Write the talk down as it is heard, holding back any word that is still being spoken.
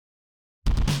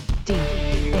D A.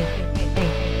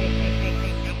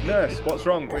 Nurse, what's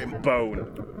wrong?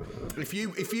 Bone. If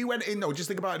you went in, no, just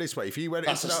think about it this way. If you went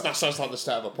That sounds like the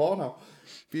start of a porno.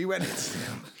 if you went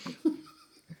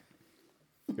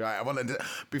right, I wanted to,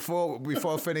 before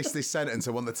I finish this sentence,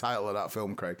 I want the title of that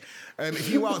film, Craig. If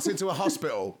you walked into a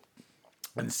hospital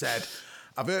and said,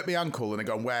 "I've hurt my ankle," and they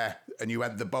gone, "Where?" and you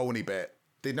went the bony bit,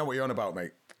 they know what you're on about,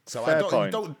 mate. So Fair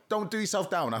point. don't do yourself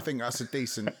down. I think that's a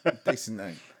decent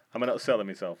name. Am I not selling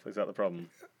myself? Is that the problem?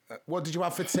 What did you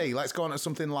have for tea? Let's go on to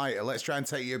something lighter. Let's try and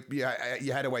take your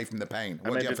head away from the pain.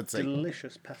 What did you have for tea?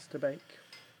 Delicious pasta bake.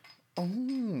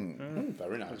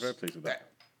 Very nice. I was very pleased with that.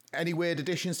 Any weird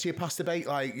additions to your pasta bake?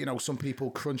 Like, some people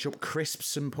crunch up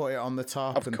crisps and put it on the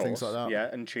top Of and course, things like that. yeah,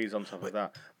 and cheese on top of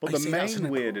that. But I the see, that's main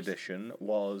an weird of course. addition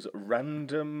was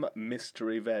random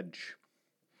mystery veg.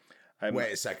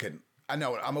 Wait a second. I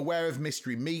know, I'm aware of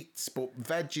mystery meats, but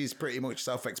veg is pretty much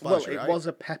Well, self-explanatory, it right? was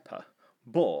a pepper,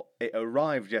 but it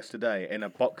arrived yesterday in a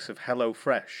box of Hello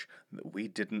Fresh that we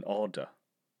didn't order.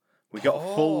 We got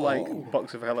a full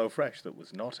box of Hello Fresh that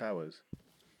was not ours.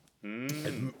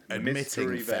 Admitting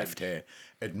mystery theft veg. here.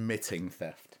 Admitting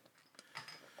theft.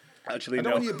 Actually, I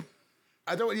no. don't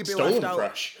want you to be Stolen left out.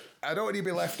 fresh. I don't want you to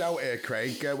be left out here,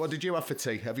 Craig. What did you have for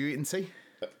tea? Have you eaten tea?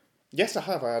 Yes, I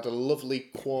have. I had a lovely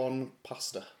corn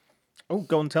pasta. Oh,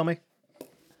 go and tell me.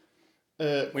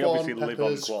 Corn, obviously live on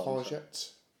peppers, corn, so-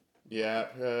 courgette. Yeah,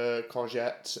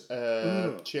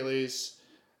 courgette, chilies,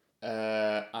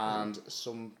 and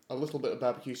a little bit of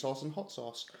barbecue sauce and hot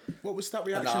sauce. What was that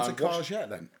reaction And to I watched- courgette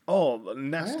then? Oh,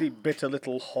 nasty, bitter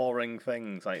little whoring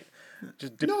things. Like,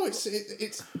 just dip- No, it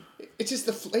is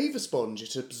the flavour sponge.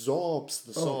 It absorbs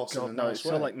the sauce in a no, nice it's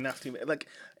way. so like nasty. Like,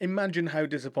 imagine how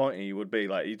disappointing you would be.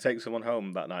 Like, you take someone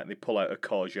home that night and they pull out a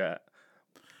courgette.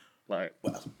 Like,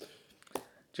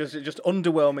 just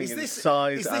underwhelming in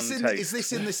size and taste. Is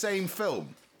this in the same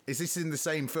film? Is this in the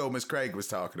same film as Craig was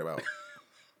talking about?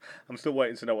 I'm still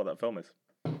waiting to know what that film is.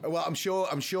 Well, I'm sure.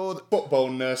 Butt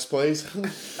bone nurse, please.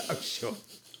 I'm sure.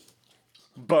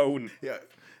 Bone. Yeah.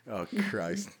 Oh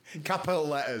Christ! Capital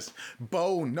letters.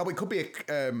 Bone. No, it could be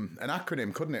an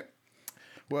acronym, couldn't it?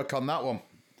 Work on that one.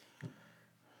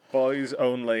 Boys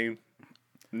only.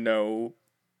 No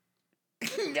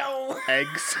No.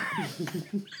 eggs.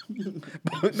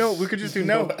 No, we could just do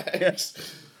no. Yes.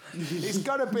 It's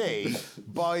got to be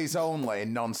boys only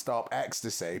non-stop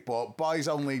ecstasy, but boys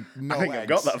only no I think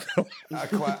eggs. I've got that film. I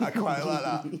quite like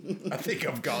that. I think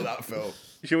I've got that film.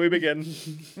 Shall we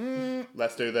begin?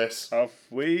 Let's do this. Off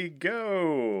we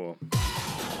go.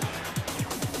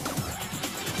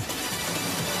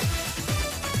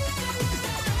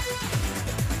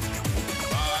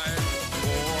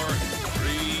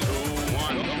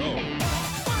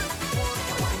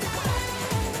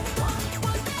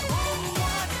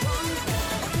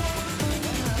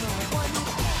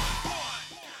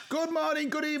 Good morning,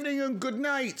 good evening, and good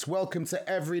night. Welcome to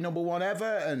Every Number One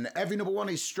Ever, and Every Number One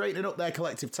is straightening up their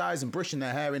collective ties and brushing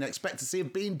their hair in expectancy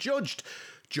of being judged.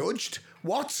 Judged?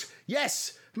 What?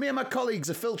 Yes! Me and my colleagues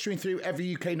are filtering through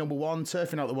every UK number one,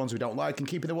 turfing out the ones we don't like and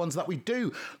keeping the ones that we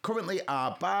do. Currently,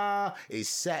 our bar is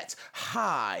set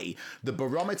high. The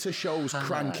barometer shows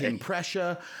cranking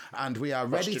pressure, and we are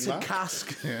ready to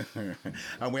cast.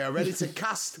 And we are ready to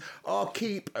cast or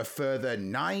keep a further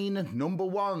 9 number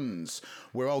ones.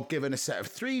 We're all given a set of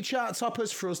 3 chart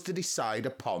toppers for us to decide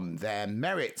upon their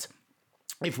merit.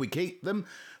 If we keep them,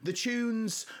 the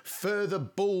tunes further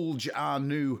bulge our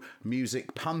new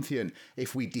music pantheon.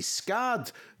 If we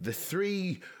discard the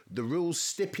 3, the rules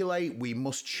stipulate we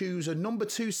must choose a number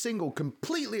 2 single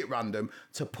completely at random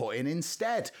to put in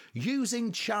instead,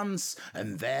 using chance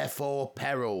and therefore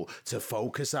peril to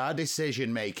focus our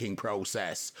decision-making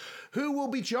process. Who will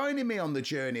be joining me on the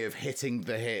journey of hitting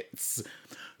the hits?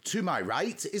 To my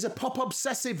right is a pop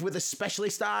obsessive with a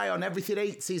specialist eye on everything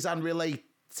 80s and related.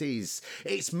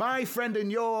 It's my friend and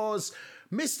yours,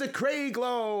 Mr. Craig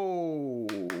Lowe.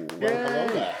 Well, hello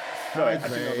there. Sorry, I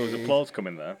didn't know there was applause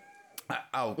coming there.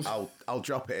 I'll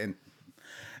drop it in.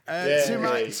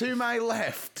 Yay. To my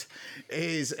left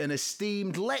is an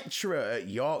esteemed lecturer at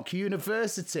York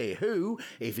University who,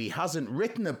 if he hasn't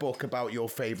written a book about your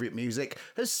favourite music,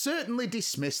 has certainly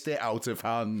dismissed it out of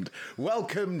hand.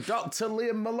 Welcome, Dr.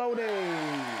 Liam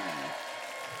Maloney.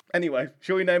 Anyway,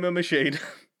 shall we name a machine?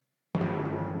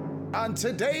 And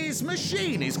today's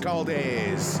machine is called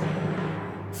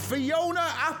Fiona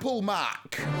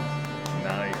Applemack.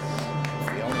 Nice.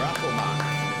 Fiona Applemack.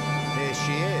 Here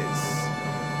she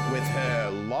is with her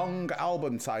long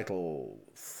album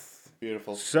titles.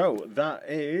 Beautiful. So, that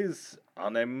is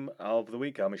our name of the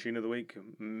week, our machine of the week,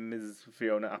 Ms.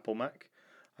 Fiona Applemack.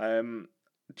 Do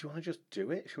you want to just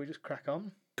do it? Shall we just crack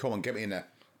on? Come on, get me in there.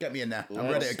 Get me in there. I'm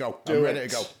ready to go.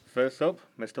 First up,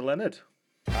 Mr. Leonard.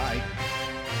 Hi.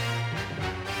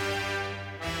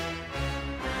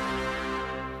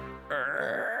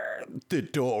 The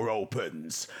door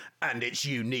opens, and it's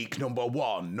unique number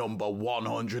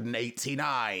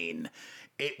 189.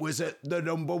 It was at the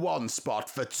number 1 spot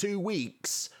for 2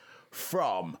 weeks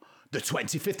from the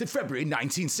 25th of February,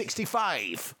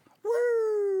 1965.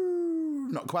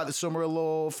 Woo! Not quite the Summer of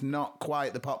Love, not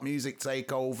quite the pop music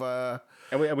takeover.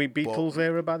 Are we Beatles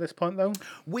era by this point, though?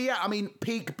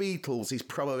 Peak Beatles is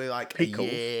probably like a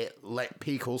year...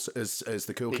 Peakles, as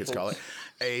the cool kids call it.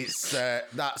 It's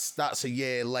that's a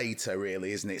year later,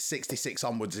 really, isn't it? 66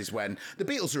 onwards is when the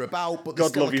Beatles are about, but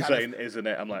God love you saying, isn't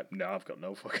it? I'm like, no, I've got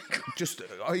no fucking clue. Just,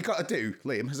 all you got to do,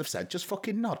 Liam, as I've said, just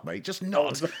fucking nod, mate. Just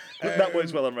nod. That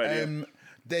works well on radio.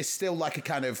 There's still like a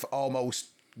kind of almost...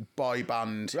 boy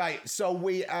band. Right, so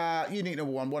we are unique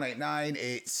number 189.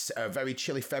 It's a very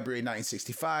chilly February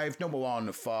 1965. Number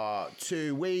 1 for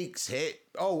 2 weeks. Hit.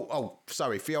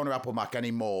 Sorry, Fiona Applemack.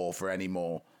 Any more.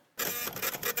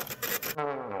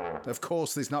 Of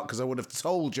course there's not, because I would have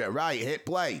told you. Right, hit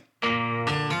play.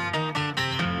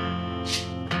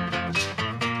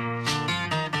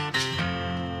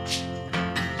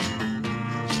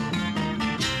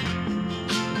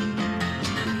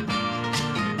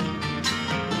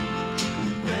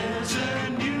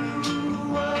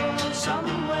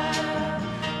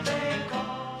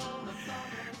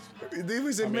 There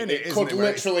was a minute, it could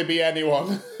literally be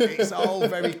anyone. It's all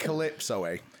very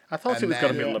calypso-y. I thought it was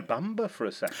going to be La Bamba for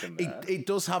a second there. It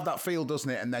does have that feel, doesn't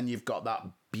it? And then you've got that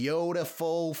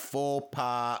beautiful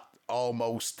 4-part,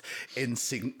 almost in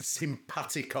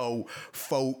simpatico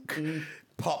folk,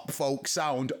 pop folk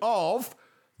sound of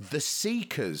The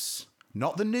Seekers.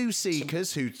 Not the New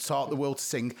Seekers who taught the world to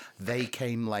sing. They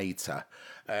came later.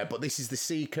 But this is The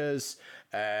Seekers.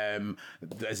 As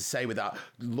I say, with that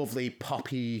lovely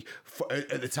poppy,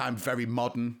 at the time very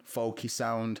modern folky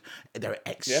sound. They're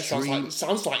extreme. Yeah,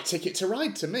 sounds like Ticket to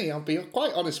Ride to me. I'll be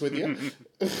quite honest with you.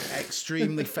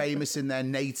 Extremely famous in their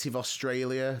native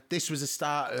Australia. This was the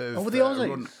start of the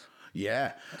Aussies.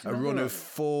 A run of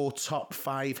 4 top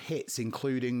 5 hits,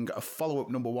 including a follow-up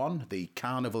number 1. The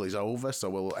Carnival is Over, so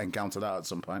we'll encounter that at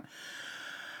some point.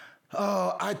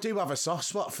 Oh, I do have a soft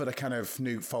spot for the kind of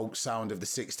new folk sound of the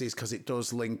 60s, because it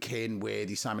does link in with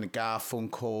your Simon and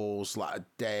Garfunkel's, Like a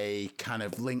Day, kind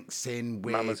of links in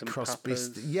with Crosby.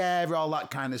 Yeah, all that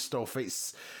kind of stuff.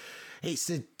 It's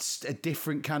a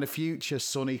different kind of future.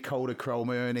 Sonny,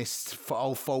 Kodachrome, Ernest,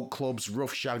 all folk clubs,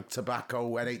 Rough Shag,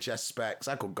 Tobacco, NHS Specs.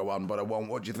 I could go on, but I won't.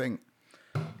 What do you think?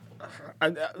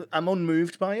 I'm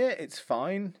unmoved by it. It's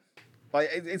fine. Like,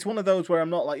 it's one of those where I'm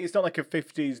not like, it's not like a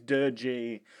 50s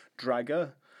dirgy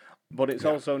dragger, but it's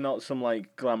also not some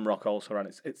like glam rock also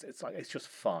around. It's like, it's just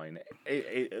fine.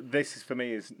 This is, for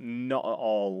me, is not at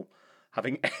all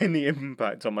having any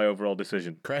impact on my overall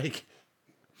decision. Craig?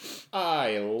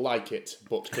 I like it,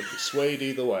 but could be swayed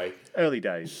either way. Early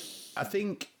days. I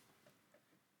think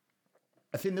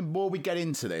the more we get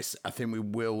into this, I think we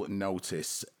will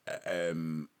notice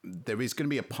there is going to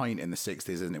be a point in the 60s,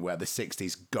 isn't it, where the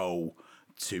 60s go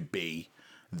to be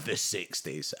the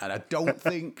 60s. And I don't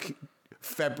think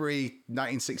February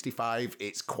 1965,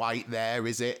 it's quite there,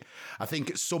 is it? I think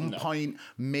at some point,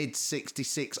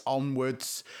 mid-66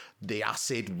 onwards, the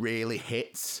acid really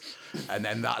hits. And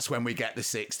then that's when we get the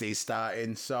 60s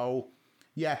starting. So,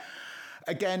 yeah.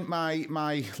 Again,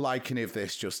 my liking of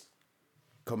this just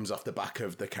comes off the back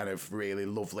of the kind of really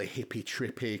lovely hippie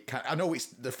trippy. I know it's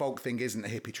the folk thing isn't a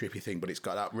hippie trippy thing, but it's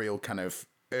got that real kind of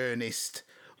earnest,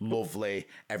 lovely.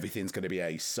 Everything's going to be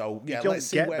ace. So yeah, you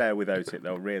don't get there without it,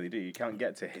 though. Really, do you? You can't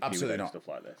get to hippie without stuff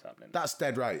like this happening. That's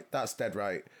dead right.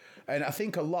 And I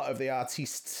think a lot of the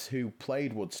artists who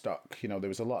played Woodstock, there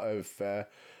was a lot of the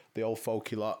old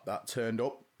folky lot that turned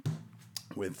up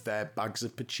with their bags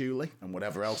of patchouli and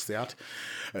whatever else they had.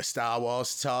 A Star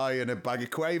Wars toy and a bag of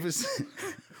quavers.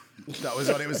 That was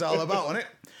what it was all about, wasn't it?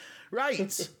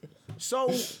 Right.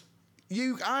 So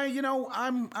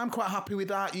I'm quite happy with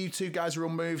that. You two guys are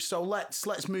unmoved. So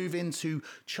let's move into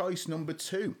choice number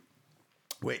 2,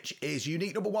 which is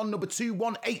unique number 1, number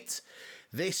 218.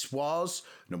 This was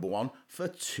number 1 for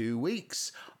 2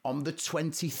 weeks on the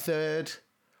 23rd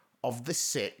of the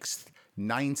 6th.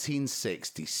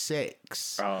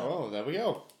 1966. Oh, there we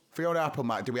go. Fiona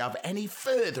Applemack, do we have any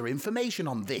further information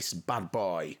on this bad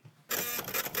boy?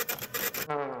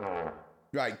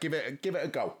 Right, give it a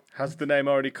go. Has the name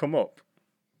already come up?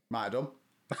 Might have done.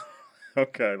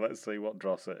 Okay, let's see what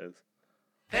dross it is.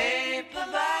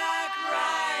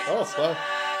 Oh, well,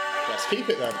 let's keep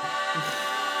it then.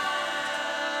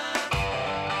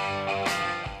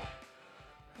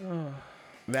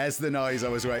 There's the noise I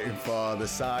was waiting for, the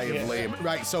sigh of Liam.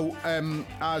 Right, so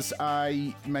as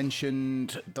I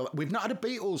mentioned, we've not had a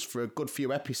Beatles for a good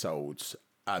few episodes.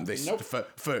 And this, for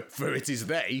it is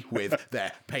they, with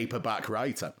their paperback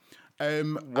writer.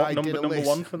 What number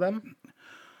one for them?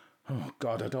 Oh,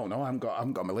 God, I don't know. I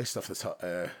haven't got my list off the top.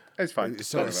 It's fine.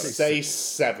 Say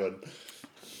 7.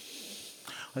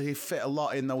 You fit a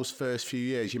lot in those first few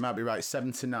years. You might be right,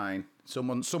 7 to 9.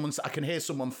 I can hear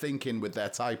someone thinking with their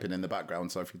typing in the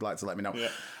background, so if you'd like to let me know. Yeah.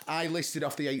 I listed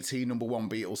off the 18 number one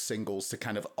Beatles singles to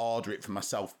kind of order it for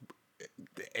myself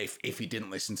if he didn't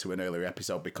listen to an earlier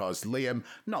episode, because Liam,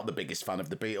 not the biggest fan of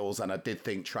the Beatles, and I did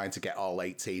think trying to get all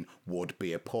 18 would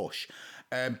be a push.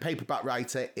 Paperback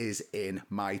Writer is in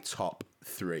my top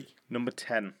 3. Number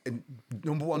 10.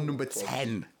 Number 1, number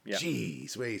 10. Yeah.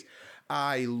 Jeez, please.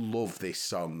 I love this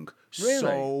song really?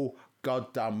 So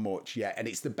goddamn much, yeah. And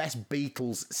it's the best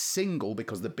Beatles single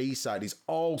because the B-side is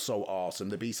also awesome.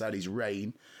 The B-side is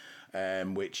Rain,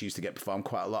 which used to get performed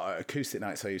quite a lot at acoustic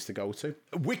nights I used to go to.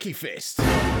 Wikifist.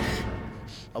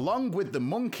 Along with the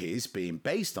Monkees being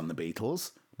based on the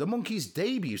Beatles, the Monkees'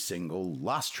 debut single,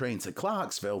 Last Train to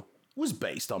Clarksville, was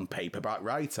based on Paperback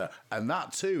Writer, and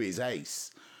that too is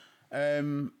ace.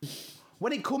 When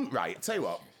it comes down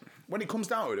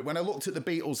to it, when I looked at the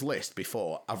Beatles list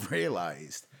before, I've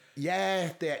realised,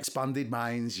 yeah, they expanded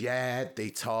minds, yeah, they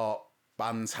taught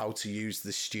bands how to use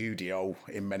the studio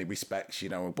in many respects,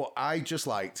 but I just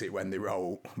liked it when they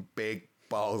wrote big,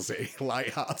 ballsy,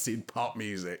 light-hearted pop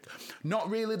music. Not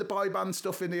really the boy band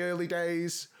stuff in the early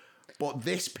days, but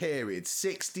this period,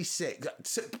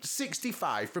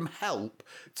 65, from Help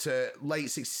to late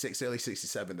 66, early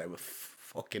 67, they were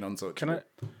fucking untouchable.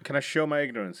 Can I show my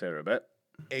ignorance here a bit?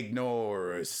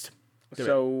 Ignorers.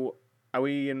 So, are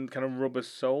we in kind of Rubber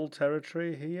Soul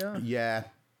territory here? Yeah.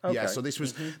 Okay. Yeah, so this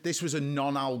was a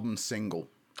non-album single.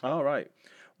 Oh, right.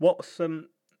 What's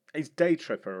is Day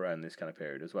Tripper around this kind of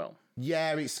period as well?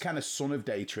 Yeah, it's kind of son of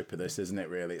Day Tripper, this, isn't it,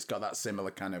 really? It's got that similar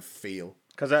kind of feel.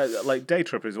 Because, Day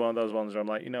Tripper is one of those ones where I'm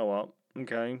like, you know what?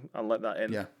 Okay, I'll let that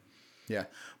in. Yeah. Yeah.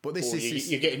 But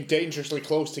you're getting dangerously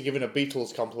close to giving a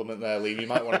Beatles compliment there, Liam. You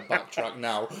might want to backtrack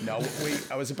now. No,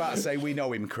 I was about to say we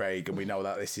know him, Craig, and we know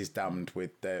that this is damned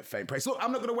with faint praise. Look,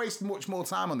 I'm not going to waste much more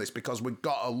time on this because we've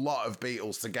got a lot of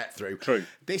Beatles to get through. True.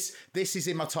 This is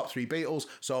in my top 3 Beatles,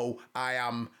 so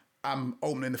I'm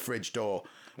opening the fridge door.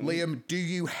 Liam, do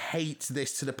you hate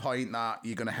this to the point that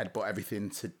you're going to headbutt everything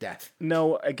to death?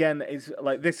 No, again, it's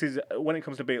like this is, when it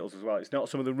comes to Beatles as well, it's not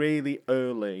some of the really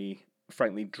early,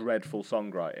 frankly, dreadful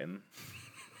songwriting.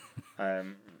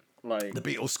 Like the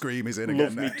Beatles scream is in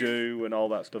Love again. Me Do and all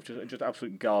that stuff, just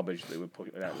absolute garbage they were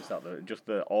putting out the start, just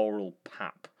the oral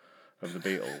pap of the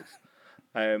Beatles.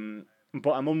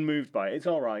 But I'm unmoved by it. It's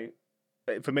all right.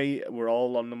 For me, we're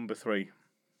all on number 3.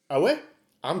 Are we?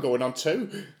 I'm going on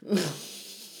 2.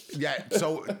 Yeah,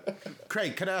 so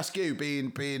Craig, can I ask you,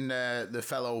 being the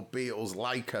fellow Beatles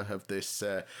liker of this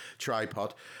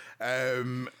tripod,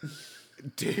 what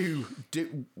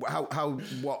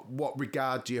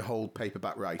regard do you hold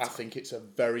Paperback Writer? I think it's a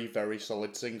very, very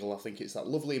solid single. I think it's that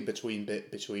lovely in between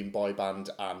bit between boy band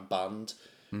and band,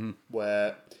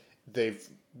 where they've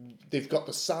got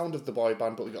the sound of the boy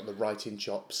band, but they've got the writing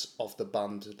chops of the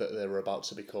band that they're about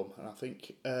to become, and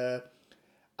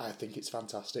I think it's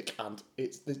fantastic, and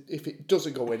if it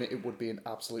doesn't go in, it would be an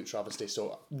absolute travesty.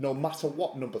 So no matter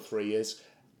what number 3 is,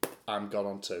 I'm gone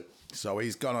on 2. So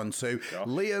he's gone on 2. Yeah.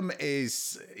 Liam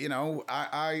is,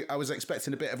 I was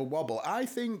expecting a bit of a wobble. I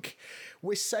think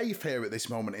we're safe here at this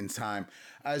moment in time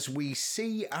as we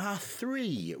see our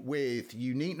 3 with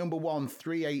unique number 1,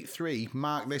 383.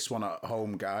 Mark this one at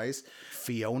home, guys.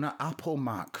 Fiona Apple,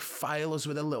 Mark. File us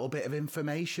with a little bit of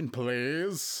information,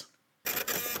 please.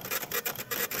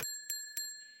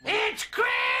 It's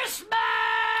Christmas!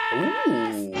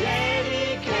 Ooh.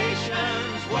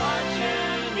 Dedications, what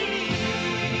you need.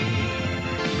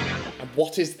 And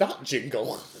what is that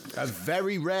jingle? A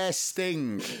very rare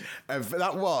sting.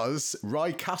 That was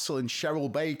Roy Castle and Cheryl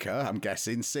Baker, I'm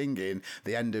guessing, singing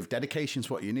the end of Dedication's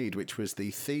What You Need, which was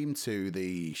the theme to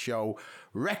the show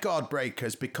Record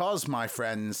Breakers, because, my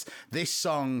friends, this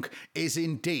song is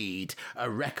indeed a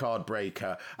record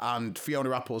breaker, and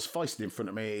Fiona Apple's foisted in front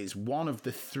of me is one of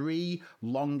the 3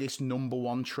 longest number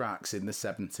 1 tracks in the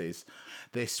 70s.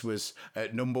 This was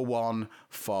at number 1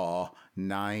 for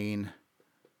 9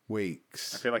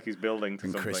 weeks. I feel like he's building to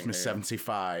in something Christmas here.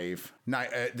 75.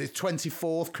 The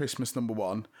 24th Christmas number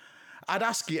 1. I'd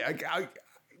ask you,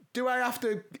 do I have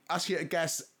to ask you to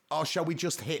guess, or shall we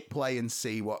just hit play and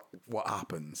see what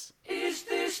happens? Is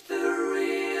this the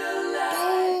real life?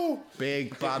 Oh!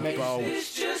 Big bad bow.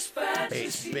 It's just fantasy.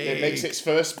 It's big. It makes its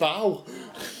first bow.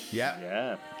 Yeah.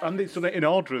 Yeah. And it's done it in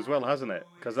order as well, hasn't it?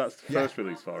 Because that's the first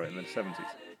release for it in the 70s.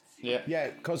 Yeah. Yeah,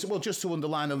 because, well, just to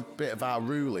underline a bit of our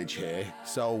rulage here,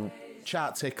 so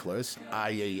chart ticklers,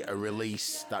 i.e. a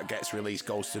release that gets released,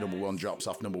 goes to number one, drops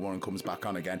off number one and comes back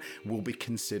on again, will be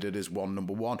considered as one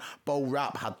number one. Bo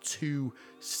Rap had two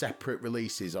separate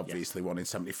releases, obviously, one in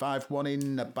 75, one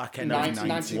in the back end of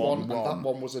 1991, 91. and that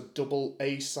one was a double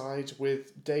A-side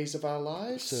with Days of Our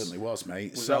Lives. Certainly was,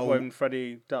 mate. Was that when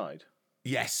Freddie died?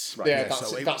 Yes. Yeah, Yeah, that's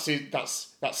so it.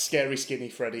 That's scary skinny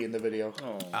Freddy in the video.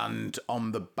 And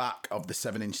on the back of the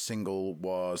 7-inch single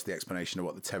was the explanation of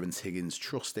what the Terence Higgins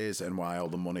Trust is and why all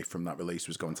the money from that release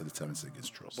was going to the Terence Higgins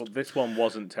Trust. Well, this one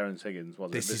wasn't Terence Higgins, was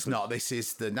it? This is not. This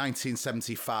is the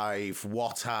 1975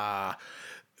 What Are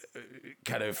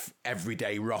kind of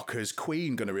everyday rockers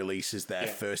Queen going to release as their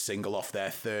first single off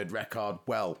their third record.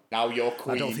 Well, Now You're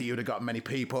Queen. I don't think you'd have got many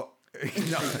people.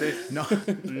 no.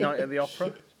 Night at the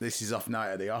Opera? This is off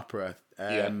Night at the Opera.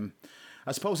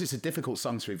 I suppose it's a difficult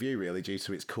song to review, really, due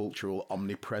to its cultural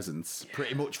omnipresence.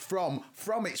 Pretty much from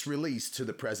its release to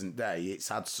the present day, it's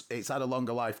had a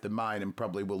longer life than mine and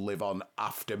probably will live on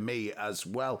after me as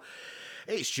well.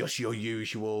 It's just your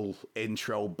usual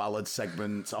intro ballad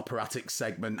segment, operatic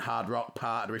segment, hard rock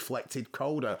part, reflected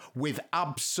coda with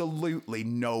absolutely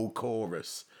no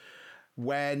chorus.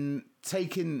 When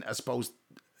taking, I suppose,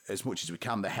 as much as we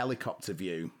can, the helicopter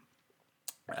view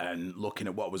and looking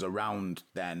at what was around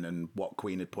then and what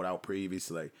Queen had put out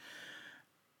previously,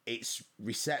 its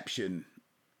reception,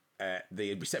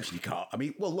 the reception you got. I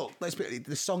mean, well, look,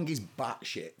 the song is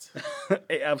batshit.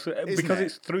 It absolutely, Isn't because it?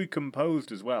 it's through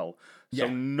composed as well. So Yeah.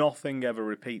 nothing ever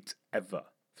repeats ever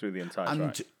through the entire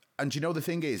track. And you know, the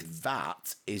thing is,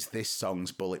 that is this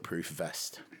song's bulletproof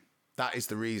vest. That is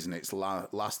the reason it's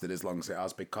lasted as long as it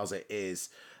has, because it is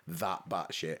that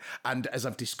batshit. And as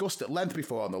I've discussed at length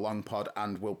before on the long pod,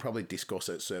 and we'll probably discuss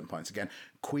at certain points again,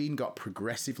 Queen got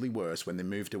progressively worse when they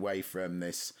moved away from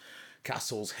this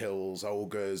castles, hills,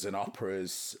 ogres and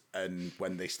operas, and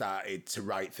when they started to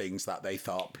write things that they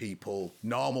thought people,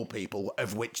 normal people,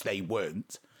 of which they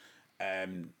weren't,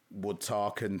 would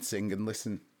talk and sing and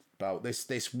listen about.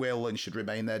 This will and should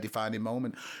remain their defining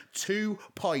moment.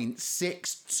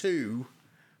 2.62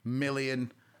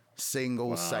 million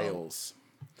single sales.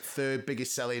 Third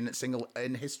biggest selling single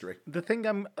in history. The thing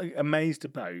I'm amazed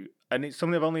about, and it's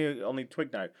something I've only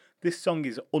twigged now, this song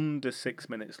is under 6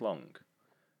 minutes long.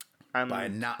 And By a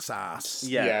gnat's ass.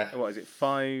 yeah, what is it,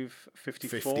 5:54?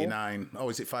 59. Oh,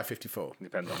 is it 5:54?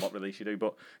 Depends on what release you do,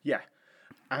 but yeah.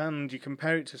 And you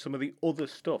compare it to some of the other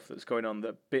stuff that's going on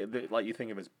that like you think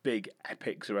of as big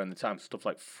epics around the time, stuff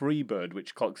like Freebird,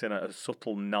 which clocks in at a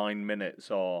subtle 9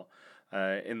 minutes, or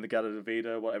In the Gala de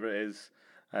Vida, whatever it is,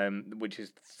 which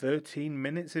is 13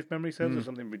 minutes if memory serves, or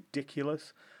something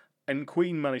ridiculous. And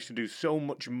Queen managed to do so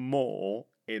much more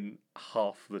in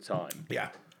half the time. Yeah.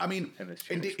 I mean,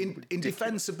 in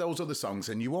defence of those other songs,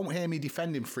 and you won't hear me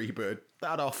defending Freebird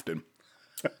that often,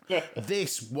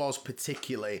 this was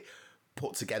particularly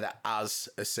put together as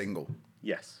a single.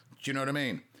 Yes. Do you know what I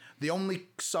mean? The only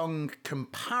song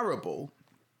comparable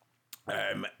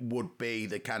would be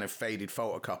the kind of faded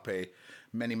photocopy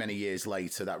many, many years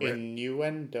later. That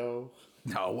Innuendo.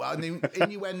 No, well,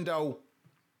 Innuendo.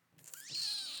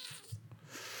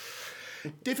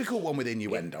 Difficult one with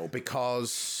Innuendo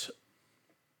because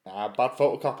Bad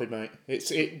photocopy, mate.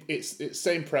 It's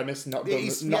same premise, not done,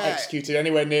 It's- not yeah. executed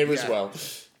anywhere near as Yeah. well.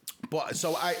 But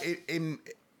so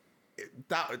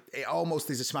it almost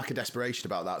is a smack of desperation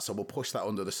about that, so we'll push that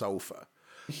under the sofa.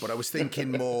 But I was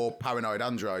thinking more Paranoid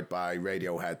Android by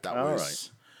Radiohead.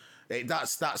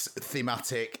 That's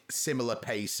thematic, similar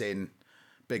pacing,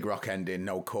 big rock ending,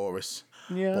 no chorus.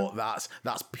 Yeah. But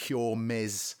that's pure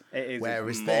Miz. It is.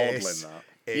 Whereas It's this maudlin,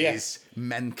 is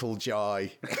mental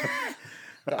joy.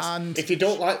 And If you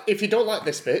don't like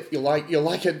this bit, you'll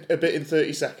like a bit in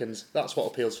 30 seconds. That's what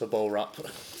appeals for Bo Rap.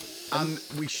 and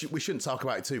we shouldn't talk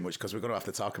about it too much because we're going to have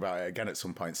to talk about it again at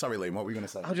some point. Sorry, Liam, what were you going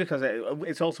to say? I was just going to say,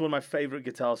 it's also one of my favourite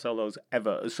guitar solos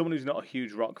ever. As someone who's not a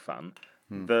huge rock fan,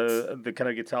 the kind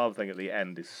of guitar thing at the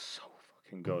end is so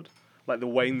fucking good. Like the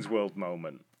Wayne's World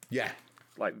moment. Yeah.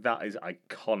 Like, that is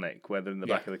iconic, where they're in the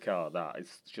back of the car. That is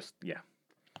just, yeah.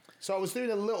 So I was doing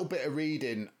a little bit of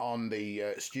reading on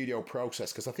the studio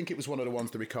process because I think it was one of the ones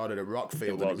they recorded at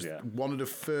Rockfield. It was, one of the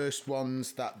first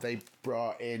ones that they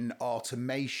brought in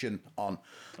automation on.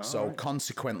 So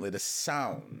consequently, the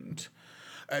sound,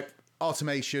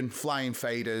 automation, flying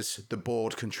faders, the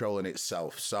board controlling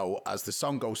itself. So as the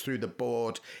song goes through, the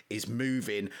board is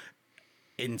moving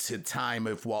into time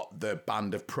of what the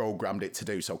band have programmed it to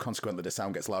do. So consequently, the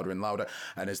sound gets louder and louder.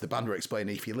 And as the band were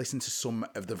explaining, if you listen to some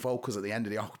of the vocals at the end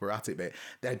of the operatic bit,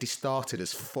 they're distorted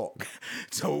as fuck.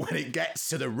 So when it gets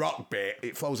to the rock bit,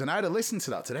 it flows. And I had to listen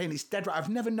to that today, and it's dead right. I've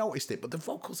never noticed it, but the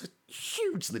vocals are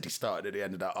hugely distorted at the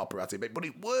end of that operatic bit. But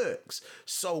it works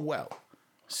so well.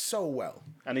 So well.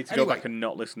 I need to go back and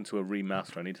not listen to a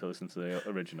remaster. I need to listen to the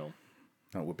original.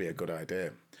 That would be a good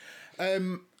idea.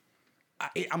 I'm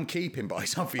keeping,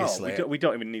 boys, obviously. We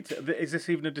don't even need to. Is this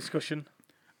even a discussion?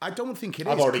 I don't think it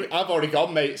is. I've already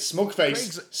gone, mate.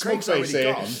 Smugface Craig's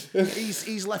here. gone.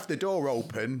 He's left the door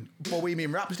open.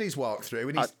 Bohemian Rhapsody's walked through,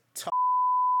 and he's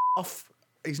off.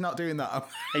 He's not doing that.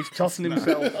 He's tossing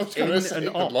himself in and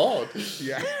off. Lord.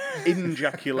 Yeah.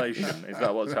 Injaculation. Is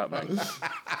that what's happening?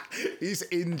 He's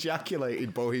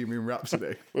injaculated Bohemian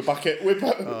Rhapsody. We're back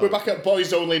at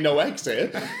boys only, no eggs here.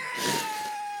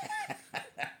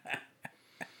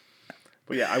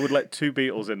 But yeah, I would let 2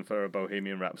 Beatles in for a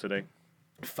Bohemian Rhapsody.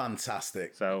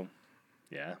 Fantastic. So,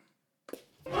 yeah.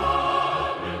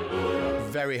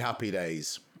 Very happy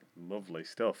days. Lovely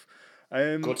stuff.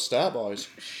 Good start, boys.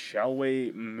 Shall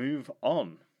we move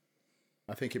on?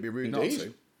 I think it'd be rude Indeed. not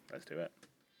to. Let's do it.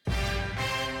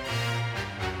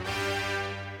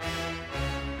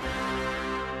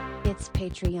 It's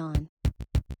Patreon.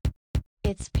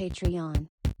 It's Patreon.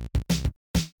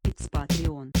 It's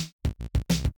Patreon.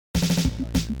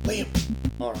 Liam.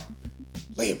 All right.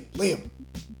 Liam.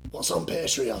 What's on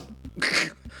Patreon?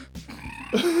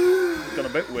 Gone a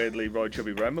bit weirdly Roy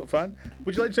Chubby Brown, but fine.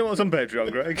 Would you like to know what's on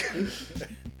Patreon, Greg?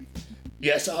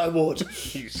 Yes, I would.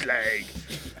 You slag.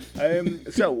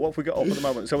 So, what have we got up at the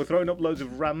moment? So, we're throwing up loads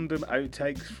of random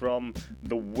outtakes from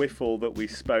the whiffle that we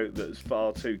spout that's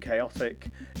far too chaotic,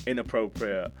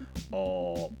 inappropriate,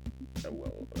 or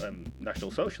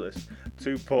National Socialist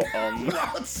to put on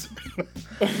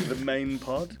the main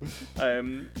pod.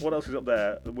 What else is up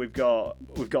there? We've got.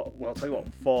 Well, I'll tell you what.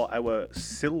 For our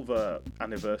silver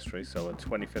anniversary, so a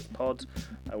 25th pod,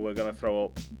 we're going to throw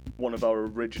up one of our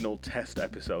original test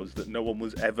episodes that no one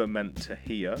was ever meant to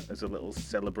hear as a little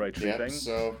celebratory thing.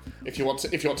 So if you want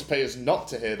to pay us not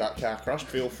to hear that car crash,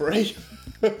 feel free.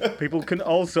 People can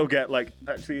also get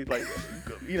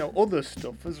other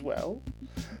stuff as well.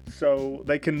 So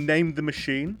they can name the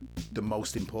machine. The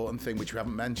most important thing, which we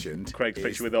haven't mentioned, Craig's is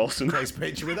picture with Orson. Craig's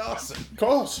picture with Orson. Of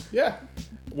course, yeah.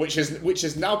 Which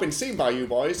has now been seen by you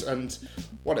boys, and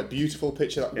what a beautiful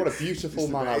picture! What a beautiful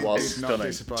man I was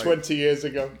stunning. 20 years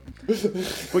ago.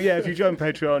 But yeah, if you join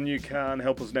Patreon, you can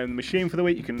help us name the machine for the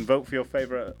week. You can vote for your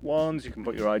favourite ones. You can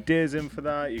put your ideas in for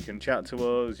that. You can chat to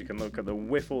us. You can look at the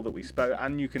whiffle that we spout,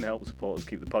 and you can help support us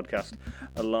keep the podcast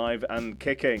alive and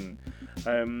kicking.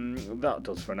 That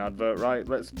does for an advert, right?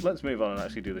 Let's move on and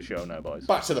actually do the show now, boys.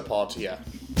 Back to the pod, yeah.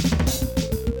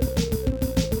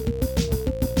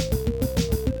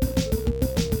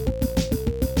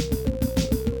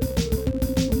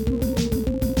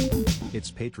 It's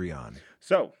Patreon.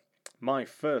 So, my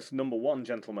first number one,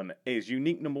 gentlemen, is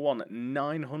unique number one,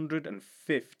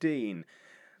 915.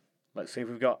 Let's see if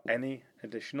we've got any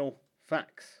additional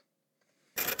facts.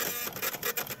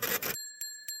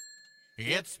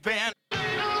 It's been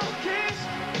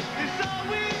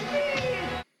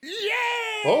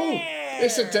Oh,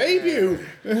 it's a debut.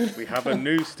 We have a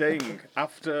new sting.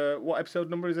 After, what episode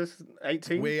number is this?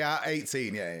 18? We are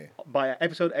 18, yeah. By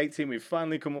episode 18, we've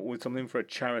finally come up with something for a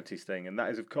charity sting, and that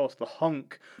is, of course, the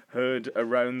honk heard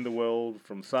around the world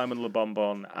from Simon Le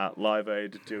Bonbon at Live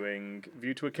Aid doing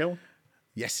View to a Kill.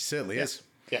 Yes, it certainly is.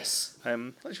 Yes.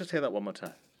 Let's just hear that one more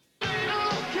time.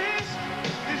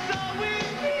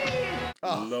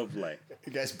 Oh, Lovely.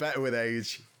 it gets better with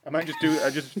age. I might just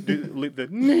loop the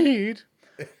need.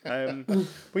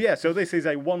 But yeah, so this is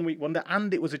a 1 week wonder,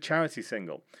 and it was a charity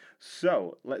single.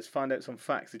 So let's find out some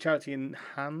facts. The charity in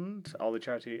hand, or the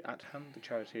charity at hand, the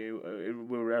charity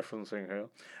we're referencing here,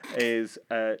 is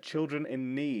Children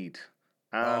in Need.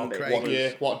 And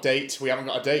Craig. What date? We haven't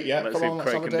got a date yet. Let's Come see on, if let's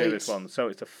Craig have a can do date. this one. So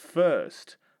it's the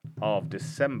 1st of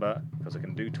December, because I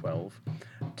can do 12,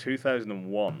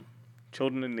 2001.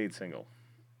 Children in Need single.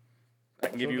 I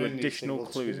can give you Children in Need additional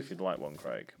single clues too. if you'd like one,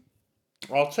 Craig.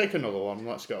 I'll take another one.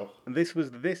 Let's go. And this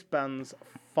was this band's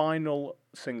final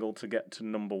single to get to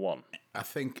number one. I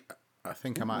think I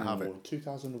might have it.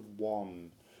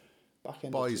 2001. Back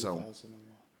in Boyzone. 2001.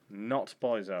 Not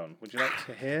Boyzone. Would you like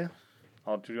to hear?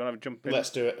 Or do you want to have a jump in?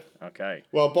 Let's do it. Okay.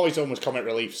 Well, Boyzone was Comic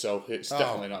Relief, so it's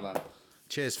definitely not that.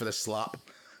 Cheers for the slap.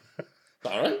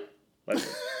 All right.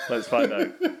 Let's find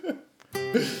out.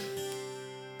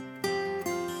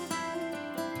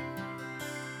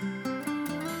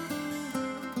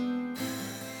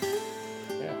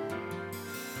 Yeah.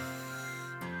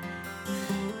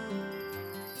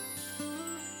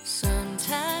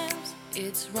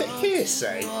 Is it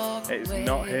hearsay? It's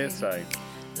not hearsay.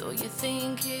 Though you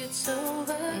think it's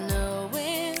over,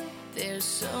 knowing there's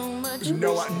so much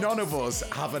No, none of us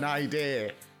have an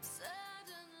idea.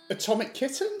 Atomic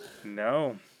Kitten?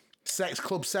 No. Sex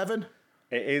Club 7?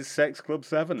 It is Sex Club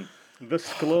 7. The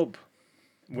Sclub.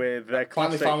 With their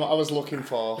Finally classic... found what I was looking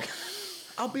for.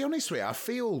 I'll be honest with you, I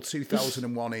feel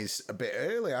 2001 is a bit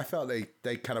early. I thought they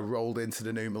kind of rolled into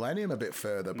the new millennium a bit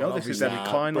further. But No, this is their obviously,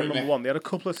 decline on Britney. number one. They had a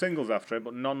couple of singles after it,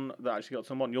 but none that actually got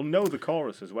someone. You'll know the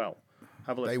chorus as well.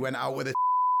 Have a listen. they went out with a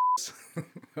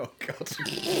oh, God.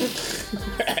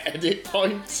 Edit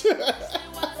point. was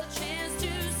a chance to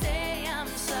say I'm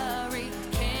sorry.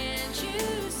 Can't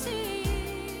you see?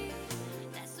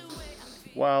 That's the way I'm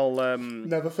While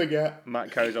Never forget.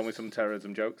 Matt carries on with some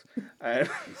terrorism jokes,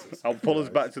 I'll pull us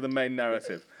back to the main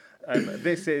narrative.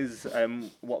 This is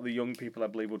what the young people, I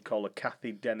believe, would call a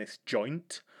Kathy Dennis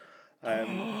joint. You're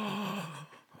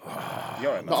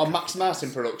right, Matt. Not a Max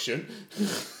Martin production.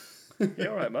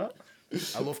 You're right, Matt.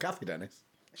 I love Kathy Dennis.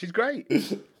 She's great.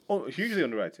 Oh, hugely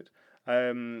underrated.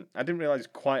 I didn't realise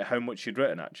quite how much she'd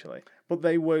written, actually. But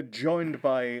they were joined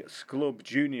by Sclub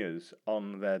Juniors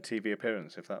on their TV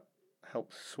appearance, if that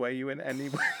helps sway you in any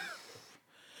way.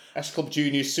 S Club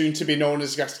Junior, soon to be known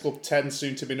as S Club 10,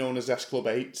 soon to be known as S Club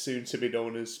 8, soon to be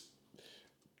known as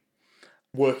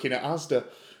working at Asda.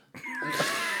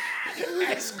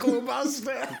 S Club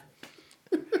Asda.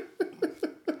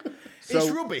 It's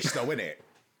rubbish, though, isn't it?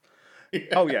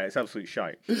 Oh, yeah, it's absolute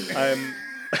shite. But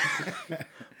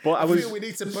I I was... feel we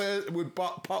need to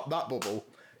pop that bubble.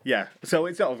 Yeah, so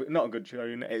it's not a good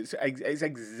tune. It's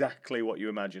exactly what you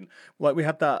imagine. Like we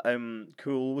had that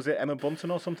cool, was it Emma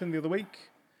Bunton or something the other week?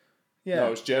 Yeah. No,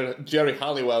 it was Jerry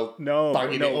Halliwell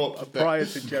banging it up. Prior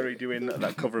to Jerry doing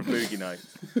that cover of Boogie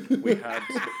Nights, we had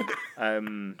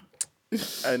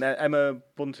an Emma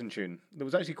Bunton tune that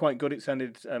was actually quite good. It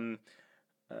sounded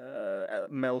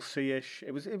Mel C-ish.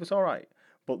 It was all right,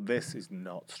 but this is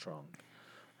not strong.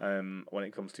 When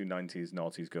it comes to 90s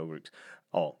noughties girl groups.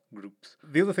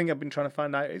 The other thing I've been trying to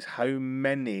find out is how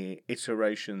many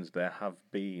iterations there have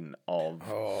been of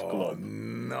Sclub.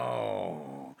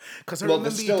 No. Because Well,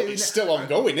 it's still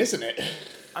ongoing, isn't it?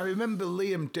 I remember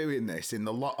Liam doing this on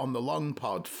the long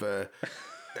pod for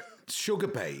Sugar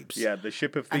Babes. Yeah, the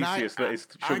ship of And Theseus that is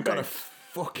I Sugar got a Babes.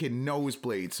 fucking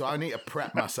nosebleed, so I need to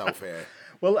prep myself here.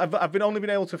 Well, I've only been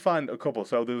able to find a couple.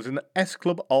 So there was an S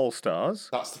Club All Stars,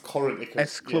 That's the currently...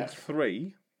 S Club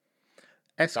 3,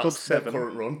 S Club That's the 7,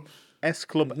 current run. S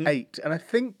Club 8, and I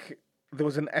think there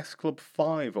was an S Club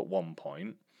 5 at one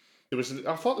point. I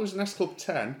thought there was an S Club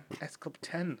 10, S Club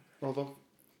 10. although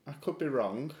I could be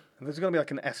wrong. And there's going to be like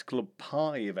an S Club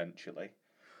Pi eventually.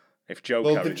 If Joe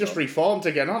Well, carries they've just on. reformed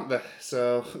again, aren't they?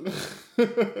 So...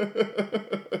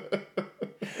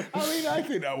 I mean, I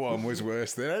think that one was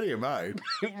worse than any of mine.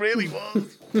 It really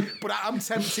was. But I'm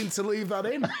tempted to leave that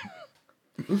in.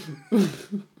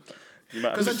 You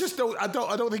might have Because I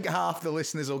don't think half the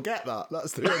listeners will get that.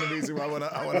 That's the only reason why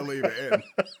I want to leave it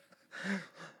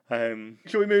in.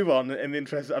 Shall we move on in the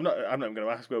interest? I'm not going to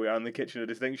ask where we are in the kitchen of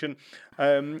distinction.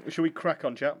 Shall we crack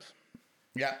on, chaps?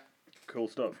 Yeah. Cool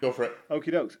stuff. Go for it.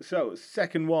 Okie dokes. So,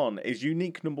 second one is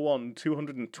unique number one,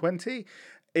 220.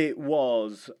 It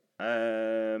was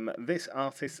this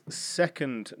artist's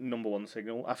second number one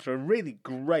single after a really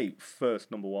great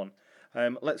first number one.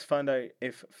 Let's find out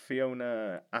if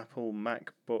Fiona Apple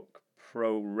MacBook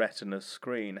Pro Retina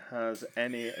screen has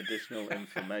any additional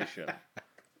information.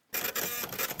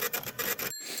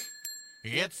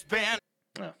 It's been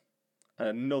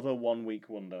Another 1 week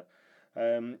wonder.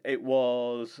 It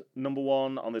was number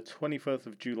one on the 21st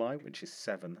of July, which is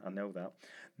 7, I know that,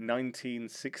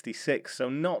 1966. So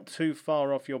not too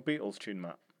far off your Beatles tune,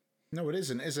 Matt. No, it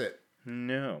isn't, is it?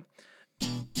 No.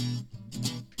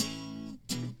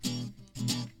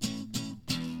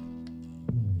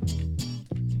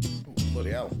 Bloody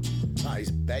hell. That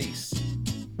is bass.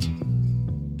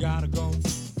 Gotta go.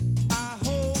 I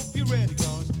hope you're ready,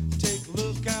 cause take a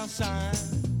look outside.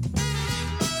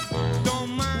 Don't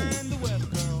mind the weather,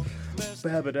 girl.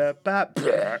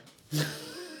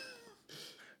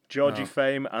 Georgie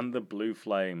Fame and the Blue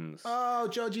Flames. Oh,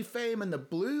 Georgie Fame and the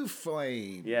Blue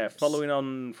Flame. Yeah, following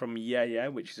on from Yeah Yeah,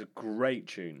 which is a great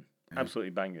tune.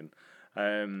 Absolutely banging.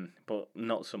 But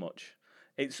not so much.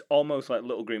 It's almost like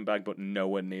Little Green Bag, but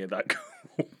nowhere near that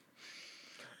cool.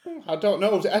 I don't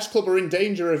know. The S Club are in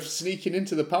danger of sneaking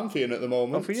into the Pantheon at the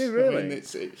moment. Oh, for you, really? I mean,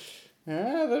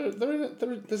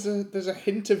 there's a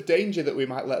hint of danger that we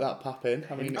might let that pop in.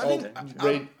 I mean,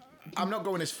 I'm not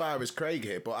going as far as Craig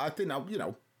here, but I think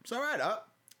it's all right. That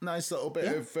nice little bit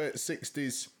of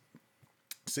 60s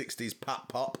pat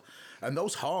pop. And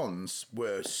those horns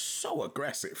were so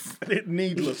aggressive.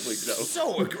 Needlessly so.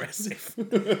 So aggressive.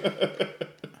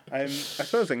 I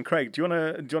suppose then, Craig, do you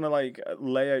wanna like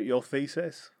lay out your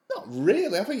thesis? Not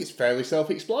really. I think it's fairly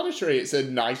self-explanatory. It's a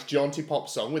nice jaunty pop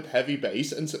song with heavy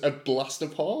bass and a blast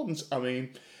of horns. I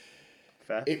mean,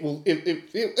 Fair. it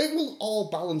will all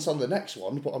balance on the next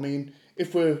one. But I mean,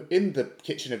 if we're in the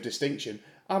kitchen of distinction,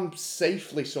 I'm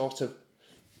safely sort of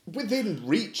within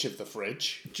reach of the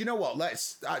fridge. Do you know what?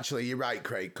 You're right,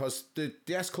 Craig, because the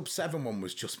S Club 7 one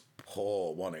was just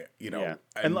poor, wasn't it? You know? Yeah.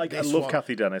 And like, I this love one-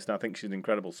 Kathy Dennis, and I think she's an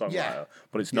incredible songwriter, Yeah.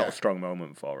 but it's not Yeah. a strong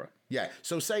moment for her. Yeah,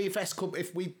 so say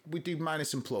if we do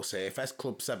minus and plus here, if S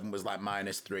Club 7 was like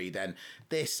 -3, then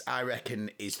this, I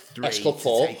reckon, is 3 S Club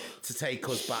 4. to take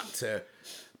us back to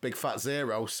Big Fat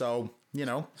Zero. So, you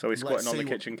know. So he's let's squatting on the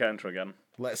see kitchen counter again.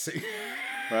 Let's see.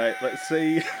 Right, let's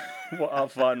see what our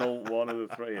final one of the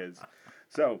three is.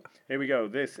 So, here we go.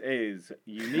 This is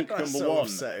unique That's number so 1.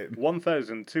 upsetting.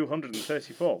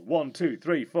 1,234. 1, 2,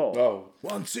 3, 4. Oh,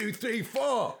 1, 2, 3,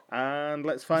 4. And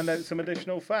let's find out some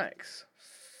additional facts.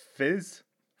 Fizz?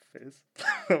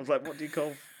 I was like, what do you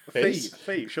call Fizz?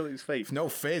 Fee. Surely it's fee. No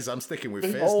fizz. I'm sticking with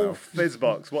fizz Oh, now.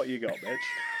 Fizzbox, what you got, bitch?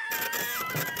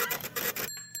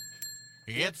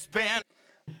 It's been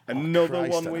Another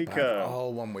Christ 1 and a weeker. pound.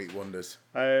 All 1 week wonders.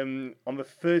 On the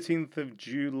 13th of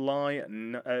July,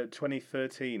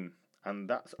 2013. And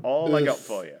that's all I got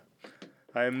for you.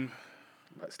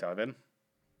 Let's dive in.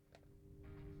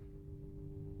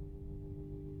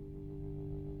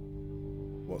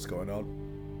 What's going on?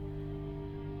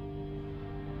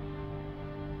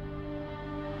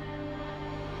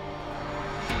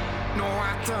 No,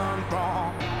 I done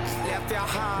wrong. Left your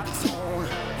heart torn.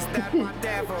 Is that my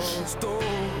devil's door?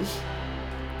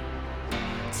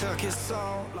 Took it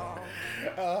so long.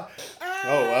 oh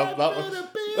well, that was.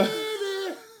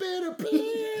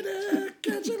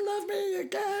 Can't you love me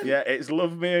again? Yeah, it's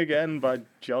Love Me Again by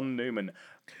John Newman.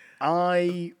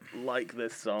 I like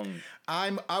this song.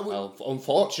 Well,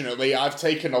 unfortunately, I've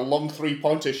taken a long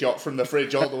 3-pointer shot from the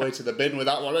fridge all the way to the bin with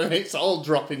that one, and it's all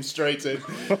dropping straight in.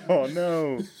 Oh,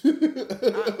 no.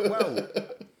 Well,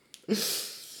 do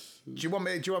you want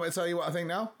me to tell you what I think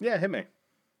now? Yeah, hit me.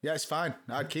 Yeah, it's fine.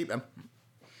 I'd keep them.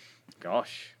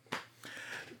 Gosh.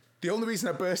 The only reason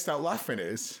I burst out laughing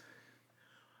is,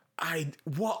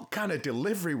 what kind of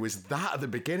delivery was that at the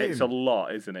beginning? It's a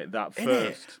lot, isn't it? That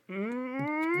Innit? first.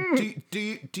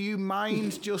 Do you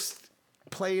mind just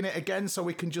playing it again so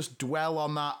we can just dwell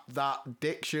on that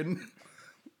diction?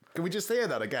 Can we just hear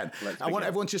that again? I want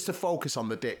everyone just to focus on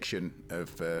the diction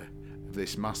of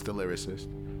this master lyricist.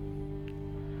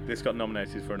 This got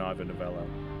nominated for an Ivor Novello.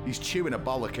 He's chewing a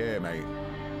bollock here, mate.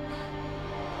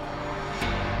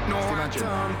 No, I imagine?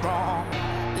 done wrong.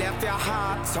 Left your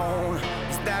heart torn.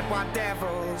 Is that what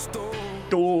devils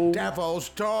do? Devil's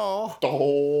Door.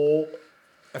 Oh.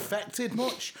 Affected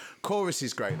much? Chorus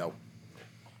is great though.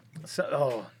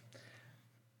 So,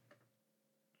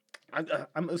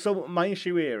 so my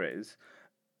issue here is,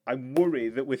 I worry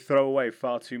that we throw away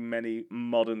far too many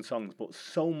modern songs, but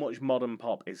so much modern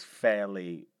pop is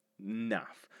fairly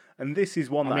naff. And this is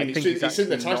one that I think is it's in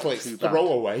the actually title. not It's too bad.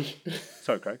 throwaway.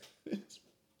 Sorry, Craig.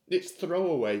 It's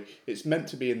throwaway. It's meant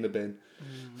to be in the bin.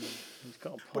 He's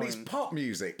got a point. But it's pop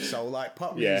music, so like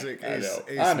pop Yeah, music I is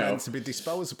know. meant to be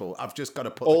disposable. I've just got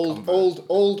to put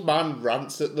Old man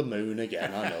rants at the moon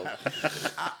again. I know.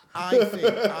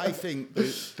 I think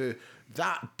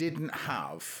that didn't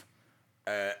have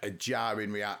a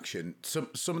jarring reaction. Some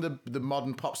of the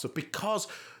modern pop stuff, because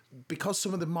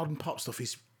some of the modern pop stuff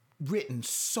is written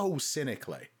so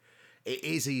cynically, it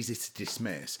is easy to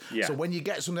dismiss. Yeah. So when you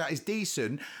get something that is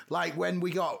decent, like when we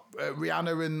got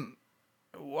Rihanna and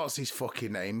what's his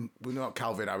fucking name? We're not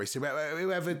Calvin Harris.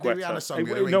 Whoever the Rihanna song.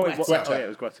 No, it was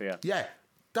Guetta. Guetta, yeah. Yeah,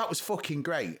 that was fucking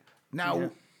great.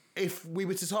 Now, if we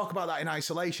were to talk about that in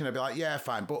isolation, I'd be like, yeah,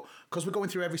 fine. But because we're going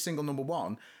through every single number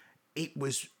one, it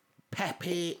was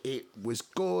peppy, it was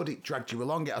good, it dragged you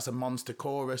along, it has a monster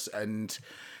chorus, and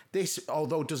this,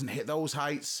 although it doesn't hit those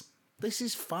heights, this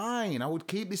is fine. I would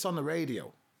keep this on the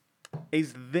radio.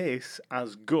 Is this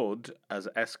as good as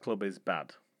S Club is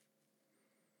bad?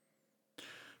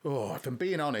 Oh, if I'm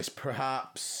being honest,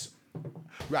 perhaps...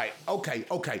 Right, okay.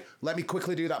 Let me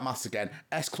quickly do that maths again.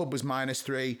 S Club was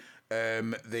 -3.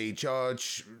 The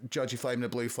Georgie Flame and the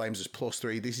Blue Flames was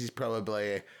 +3. This is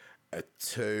probably a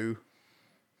 2.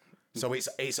 So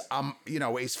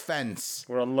it's fence.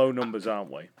 We're on low numbers,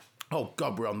 aren't we? Oh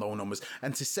God, we're on low numbers.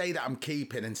 And to say that I'm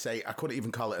keeping and say I couldn't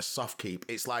even call it a soft keep.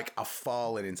 It's like I've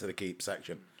fallen into the keep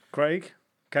section. Craig,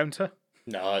 counter?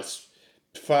 No, it's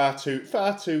far too.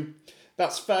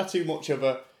 That's far too much of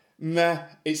a meh,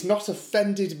 it's not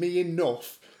offended me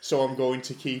enough, so I'm going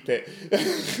to keep it.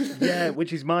 Yeah,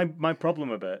 which is my problem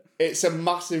a bit. It's a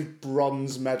massive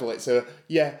bronze medal. It's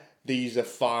these are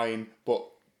fine, but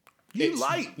You it's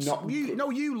like that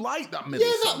middle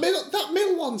yeah, song. that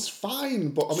middle one's fine,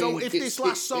 but I So mean, if this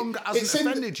last song hasn't it's in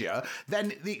offended you,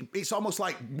 then it's almost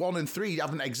like 1 and 3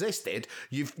 haven't existed.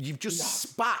 You've just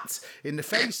spat in the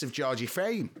face of Georgie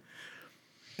Fame.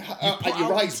 You're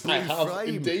right, I have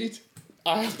indeed.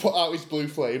 I have put out his blue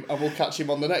flame, and we'll catch him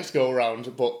on the next go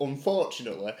round. But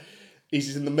unfortunately,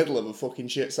 he's in the middle of a fucking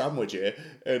shit sandwich here,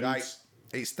 and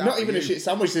It's not even a shit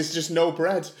sandwich. There's just no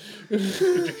bread.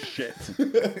 Shit.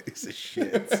 It's a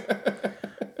shit.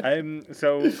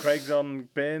 So Craig's on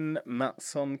bin,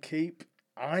 Matt's on keep.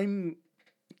 I'm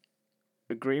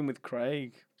agreeing with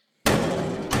Craig.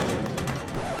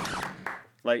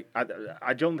 Like,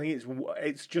 I don't think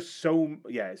it's just so,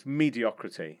 it's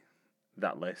mediocrity,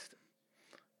 that list.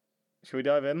 Shall we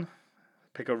dive in?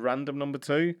 Pick a random number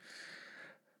 2.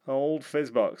 Old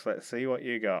Fizzbox, let's see what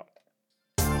you got.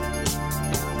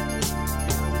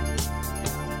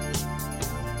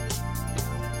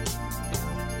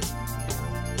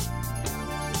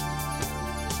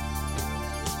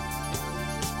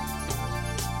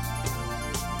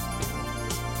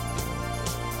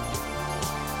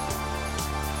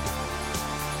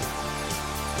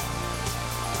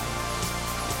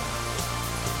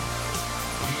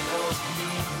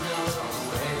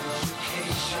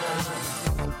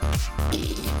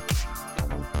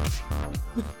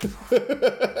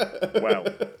 Wow.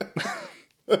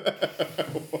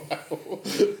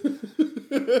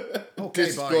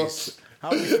 Okay, boys. How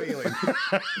are you feeling?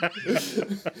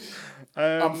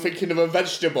 I'm thinking of a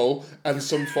vegetable and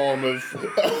some form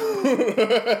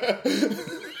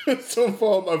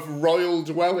of royal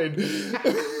dwelling.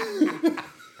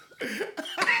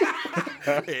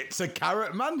 It's a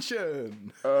carrot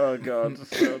mansion. Oh, God.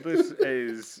 So this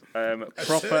is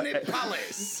proper... Turnip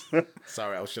palace.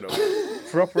 Sorry, I'll shut up.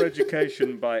 Proper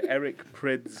Education by Eric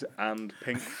Prydz and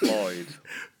Pink Floyd.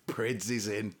 Prydz is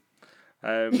in.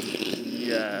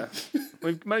 Yeah.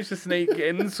 We've managed to sneak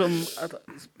in some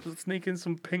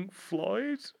Pink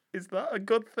Floyd. Is that a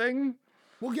good thing?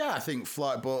 Well, yeah, I think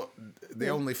Floyd, but the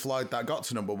only Floyd that got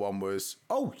to number 1 was,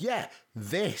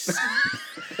 this.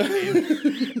 But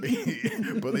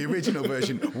the original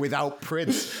version without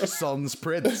Prydz, Sans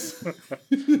Prydz.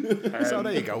 So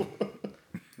there you go.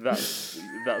 That's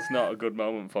not a good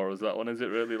moment for us, that one, is it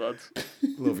really, lads?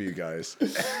 Love you guys.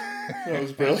 That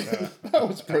was brilliant. That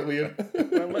was brilliant.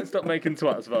 Well, let's stop making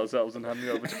twats of ourselves and handing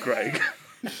over to Craig.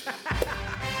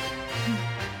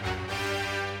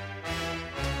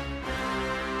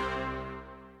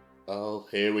 Oh,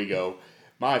 here we go.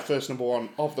 My first number 1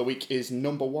 of the week is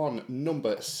number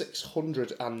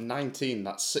 619.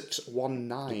 That's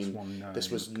 619.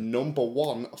 This was number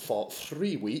 1 for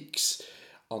 3 weeks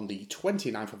on the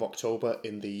 29th of October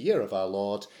in the year of our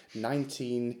Lord,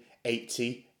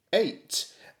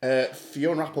 1988.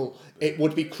 Fiona Apple, it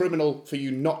would be criminal for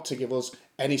you not to give us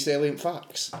any salient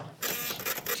facts.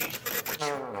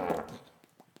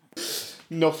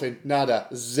 Nothing, nada,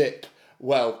 zip.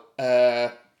 Well,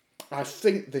 I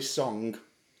think this song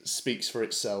speaks for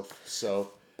itself,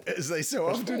 so... As they so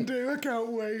often do, I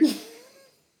can't wait.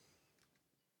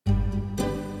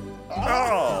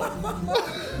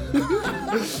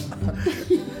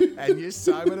 And you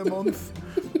Simon a month.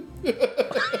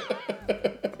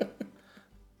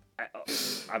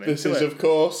 This is, of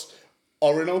course,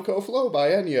 Orinoco Flow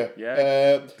by Enya.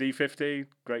 Yeah, D50,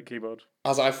 great keyboard.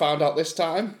 As I found out this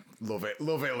time... Love it,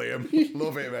 Liam.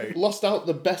 Love it, mate. Lost out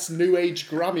the Best New Age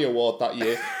Grammy Award that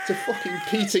year to fucking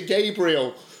Peter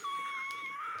Gabriel.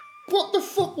 What the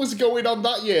fuck was going on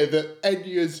that year that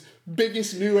Enya's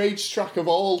biggest New Age track of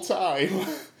all time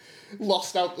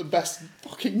lost out the Best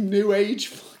fucking New Age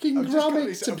fucking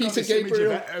Grammy to Peter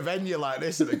Gabriel? Of Enya like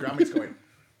this at the Grammys going,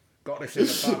 got this in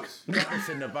the bag, got this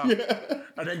in the bag. Yeah.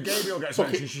 And then Gabriel gets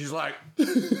mentioned, she's like...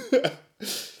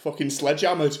 fucking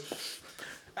sledgehammered.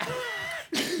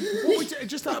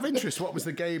 Just out of interest, what was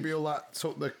the Gabriel that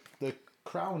took the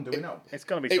crown? Do we know? It's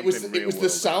gonna be. It was the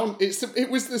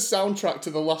soundtrack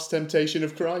to The Last Temptation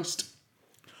of Christ.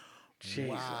 Jesus.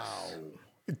 Wow.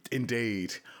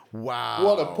 Indeed. Wow.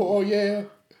 What a poor year.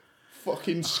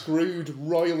 Fucking screwed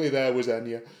royally there was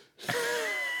Enya.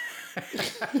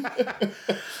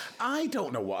 I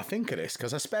don't know what I think of this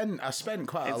because I spent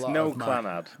quite a lot. It's no of my... clan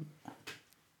ad.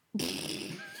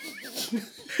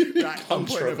 Right,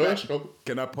 controversial.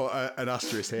 Can I put an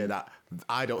asterisk here that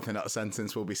I don't think that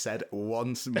sentence will be said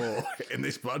once more in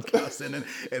this podcast in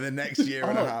the next year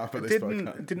and a half of this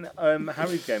podcast. Didn't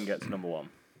Harry's Game get to number 1?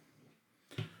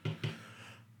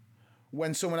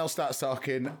 When someone else starts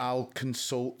talking, I'll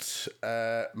consult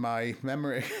my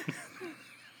memory.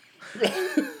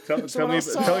 Tell me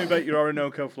about your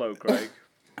Orinoco flow, Craig.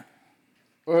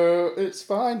 It's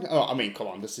fine. Oh, I mean, come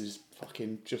on, this is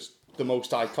fucking just the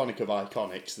most iconic of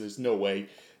iconics. There's no way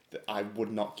that I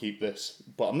would not keep this.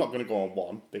 But I'm not going to go on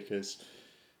one because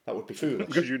that would be foolish.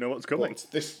 Because you know what's coming. But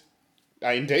this,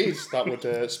 indeed, that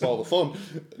would spoil the fun.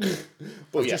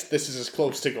 But yes, this is as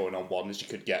close to going on one as you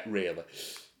could get, really.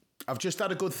 I've just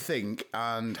had a good think,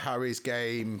 and Harry's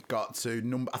game got to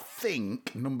number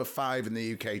 5 in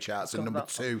the UK charts and number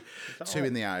 2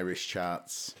 in the Irish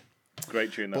charts.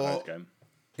 Great tune, that Harry's game.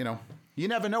 You know, you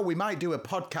never know. We might do a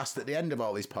podcast at the end of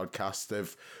all these podcasts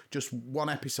of just one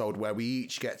episode where we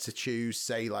each get to choose,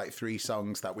 say, like 3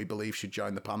 songs that we believe should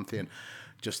join the Pantheon.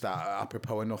 Just that,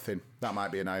 apropos of nothing. That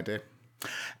might be an idea.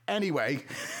 Anyway,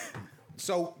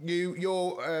 so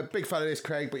you're a big fan of this,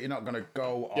 Craig, but you're not going to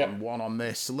go on one on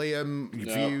this. Liam,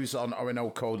 your views on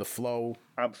Orinoco, the flow?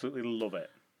 Absolutely love it.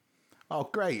 Oh,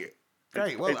 great.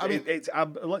 Great. Well, it's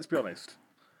let's be honest.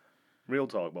 Real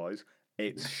talk, boys.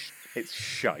 It's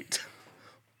shite.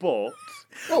 But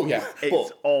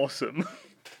it's awesome.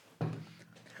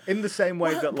 In the same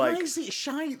way that, like, why is it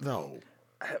shite though?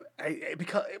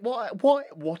 Because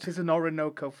what is an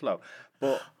Orinoco flow?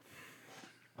 But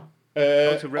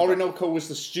Orinoco was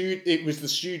the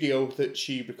studio that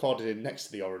she recorded in next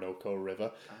to the Orinoco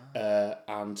River,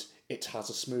 and it has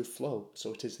a smooth flow,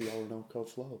 so it is the Orinoco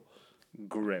flow.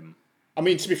 Grim. I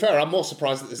mean, to be fair, I'm more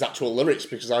surprised that there's actual lyrics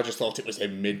because I just thought it was a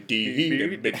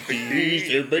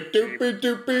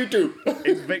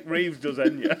It's Vic Reeves does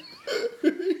Enya.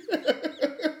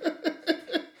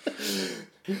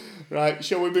 Right,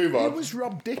 shall we move on? It was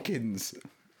Rob Dickens.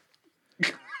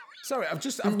 Sorry, I've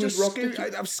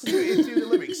scooted through the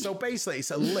lyrics. So basically,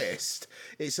 it's a list.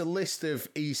 It's a list of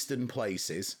Eastern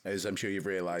places, as I'm sure you've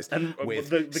realised. And with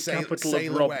the capital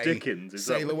of Rob Dickens. Is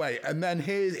Sail Away. And then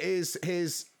here's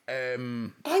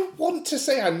I want to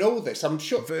say I know this. I'm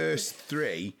sure. Verse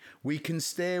 3: We can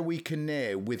steer, we can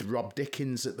near, with Rob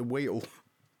Dickens at the wheel.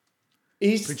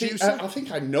 He's producer. I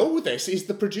think I know this. He's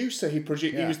the producer. He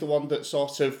was the one that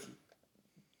sort of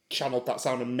channeled that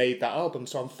sound and made that album.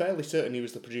 So I'm fairly certain he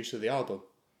was the producer of the album.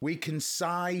 We can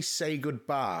sigh, say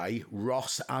goodbye,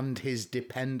 Ross and his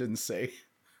dependency.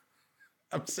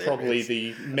 I'm serious. Probably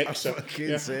the mixer. I'm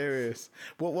fucking serious.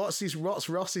 Well, what's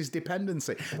Ross's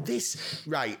dependency? This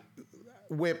is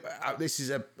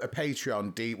a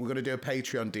Patreon deep. We're going to do a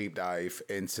Patreon deep dive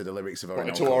into the lyrics of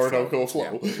Orinoco. To Orinoco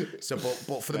Flow. Yeah. So,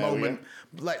 but for the moment,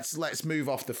 let's move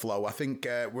off the flow. I think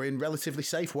we're in relatively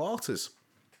safe waters.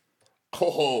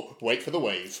 Oh, wait for the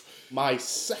wave. My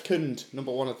second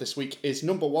number one of this week is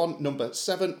number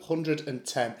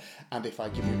 710. And if I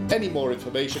give you any more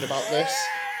information about this,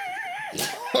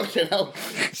 fucking hell,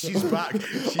 she's back.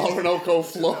 Orinoco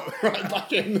Flow right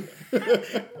back in.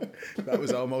 That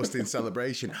was almost in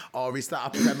celebration. Or is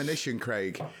that a premonition,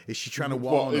 Craig? Is she trying to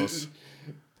warn us?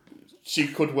 She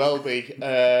could well be.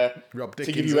 Rob Dickens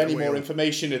to give you any more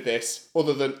information of this,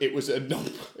 other than it was a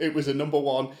number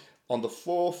one on the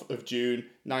 4th of June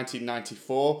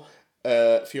 1994.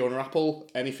 Fiona Apple,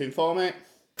 anything for me?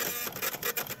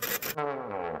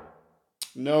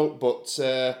 No, but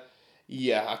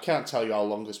yeah, I can't tell you how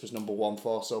long this was number one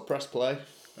for, so press play.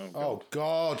 Oh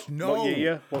God, no!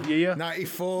 What year?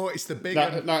 94. It's the big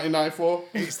 1994.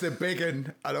 It's the big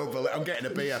one. I don't believe. I'm getting a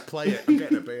beer. Play it. I'm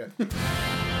getting a beer.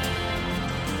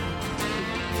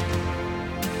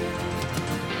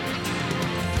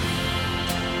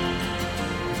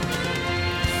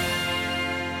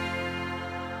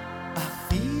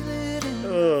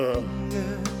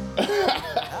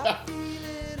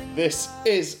 This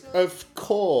is, of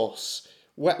course,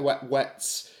 Wet Wet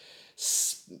Wet's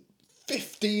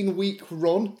 15-week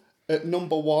run at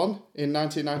number one in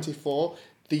 1994.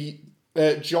 The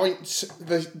joint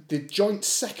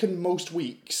second most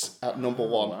weeks at number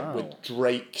one, with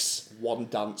Drake's One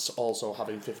Dance also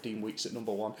having 15 weeks at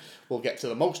number one. We'll get to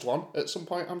the most one at some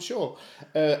point, I'm sure.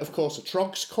 Of course, a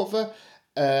Trogs cover.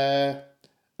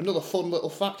 Another fun little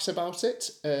facts about it.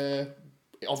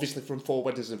 Obviously from Four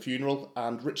Weddings and Funeral,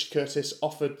 and Richard Curtis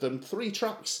offered them 3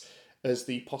 tracks as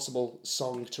the possible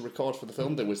song to record for the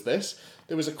film. There was this.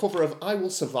 There was a cover of I Will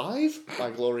Survive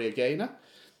by Gloria Gaynor,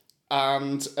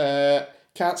 and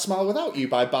Can't Smile Without You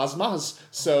by Baz Maz.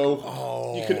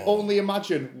 So you can only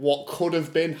imagine what could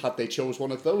have been had they chose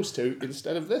one of those two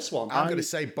instead of this one. I'm going to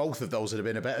say both of those would have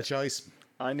been a better choice.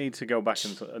 I need to go back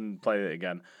and play it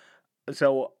again.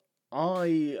 So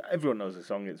everyone knows the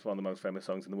song. It's one of the most famous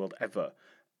songs in the world ever.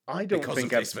 I don't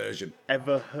think I've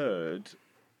ever heard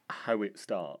how it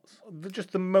starts.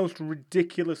 Just the most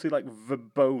ridiculously like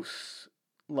verbose,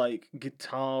 like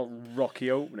guitar rocky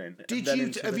opening. Did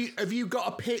you have you got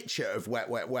a picture of Wet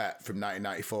Wet Wet from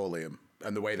 1994, Liam,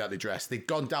 and the way that they dressed? They'd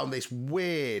gone down this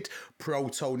weird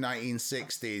proto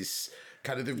 1960s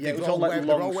kind of. It was all like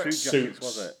long suit jackets,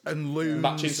 was it? And loons,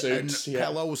 matching suits, and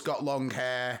Pello's got long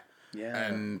hair. Yeah,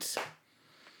 and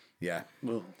yeah.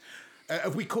 Well,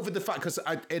 have we covered the fact, because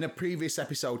in a previous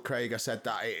episode, Craig, I said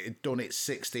that it had done its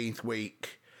 16th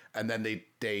week, and then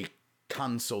they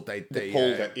cancelled. They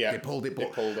pulled it. Yeah, they pulled it.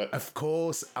 But of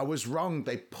course, I was wrong.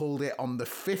 They pulled it on the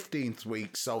 15th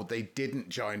week, so they didn't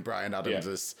join Bryan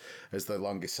Adams as the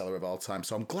longest seller of all time.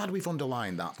 So I'm glad we've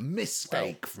underlined that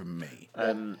mistake from me.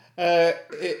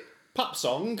 Pop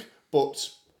song, but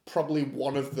probably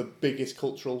one of the biggest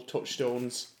cultural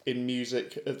touchstones in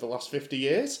music of the last 50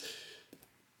 years.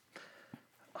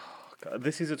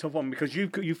 This is a tough one because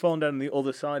you've fallen down the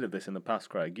other side of this in the past,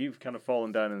 Craig. You've kind of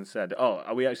fallen down and said, "Oh,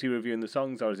 are we actually reviewing the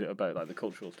songs, or is it about like the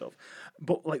cultural stuff?"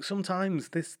 But like sometimes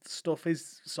this stuff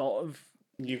is sort of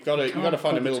you've got to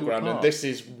find a middle ground, and this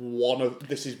is one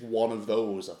of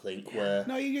those. I think where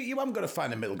no, you haven't got to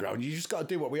find a middle ground. You just got to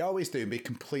do what we always do and be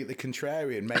completely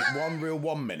contrarian. Make one rule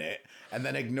 1 minute and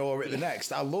then ignore it the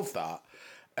next. I love that.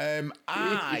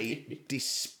 I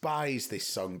despise this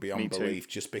song beyond belief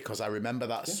just because I remember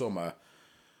that summer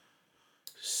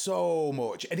so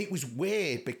much. And it was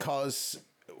weird because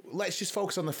let's just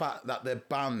focus on the fact that the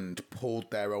band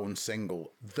pulled their own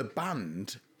single. The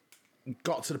band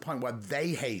got to the point where they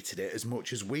hated it as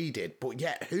much as we did, but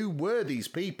yet who were these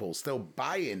people still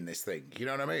buying this thing? You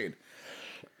know what I mean?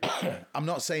 I'm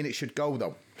not saying it should go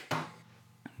though.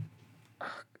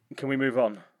 Can we move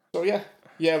on? So yeah,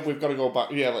 we've got to go back.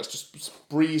 Yeah, let's just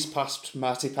breeze past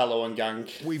Marty Pello and gang.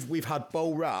 We've had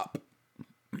Bo Rap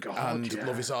and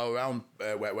Love Is All Around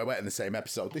Wet in the same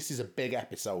episode. This is a big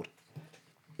episode.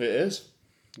 It is.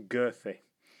 Girthy.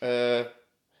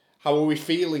 How are we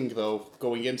feeling, though,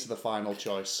 going into the final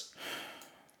choice?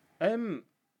 I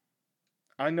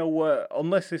know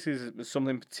unless this is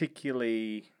something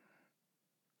particularly...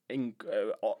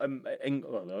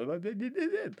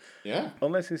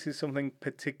 Unless this is something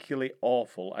particularly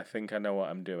awful, I think I know what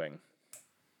I'm doing.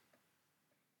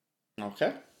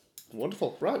 Okay,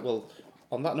 wonderful. Right, well,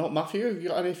 on that note, Matthew, have you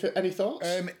got any thoughts?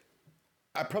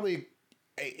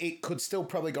 It could still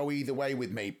probably go either way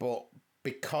with me, but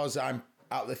because I'm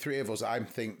out of the three of us, I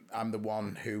think I'm the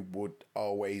one who would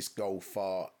always go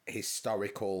for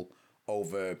historical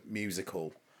over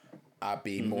musical. I'd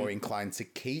be more inclined to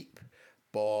keep.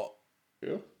 But,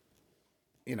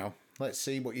 you know, let's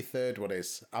see what your third one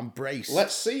is. I'm braced.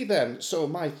 Let's see then. So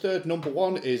my third number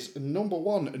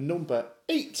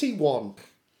 81.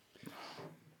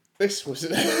 This was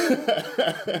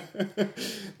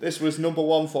this was number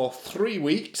 1 for 3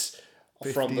 weeks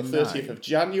 59. From the 30th of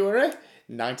January,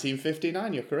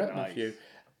 1959. You're correct, nice. Matthew.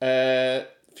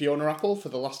 Fiona Apple, for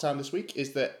the last time this week,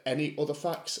 is there any other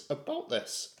facts about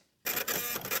this?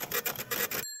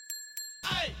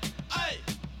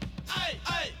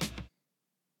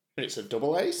 It's a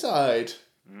double A side.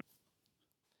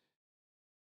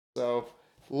 So,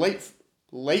 late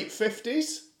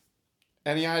 50s?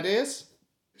 Any ideas?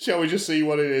 Shall we just see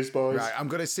what it is, boys? Right, I'm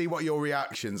going to see what your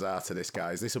reactions are to this,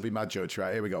 guys. This will be my judge.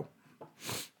 Right, here we go.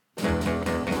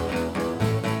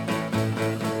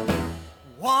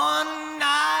 One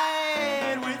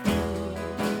night with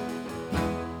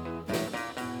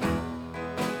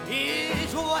you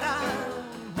is what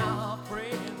I'm now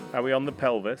praying. Are we on the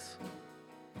pelvis?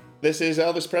 This is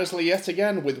Elvis Presley yet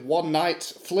again with One Night,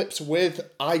 flips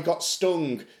with I Got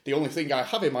Stung. The only thing I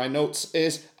have in my notes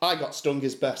is I Got Stung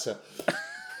is better.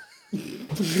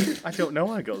 I don't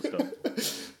know I Got Stung.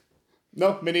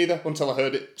 No, me neither, until I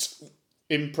heard it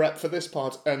in prep for this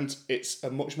part, and it's a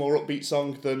much more upbeat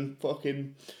song than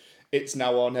fucking It's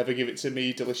Now or Never Give It To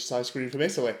Me, Delicious Ice Cream from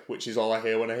Italy, which is all I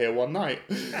hear when I hear One Night.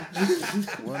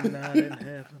 One night in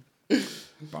heaven.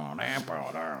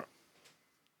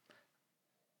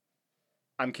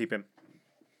 I'm keeping.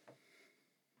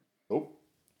 Oh.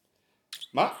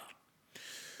 Matt?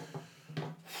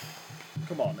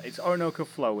 Come on, it's Orinoco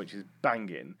Flow, which is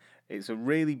banging. It's a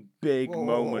really big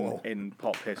moment in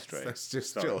pop history. That's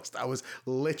just, I was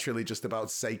literally just about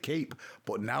to say keep,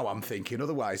 but now I'm thinking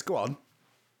otherwise. Go on.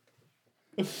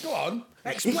 Go on.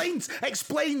 Explain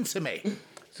to me.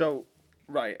 So,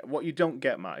 right, what you don't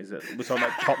get, Matt, is that we're talking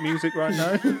about pop music right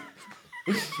now.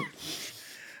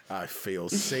 I feel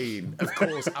seen. Of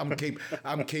course, I'm keeping.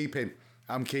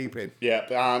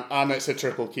 Yeah, and it's a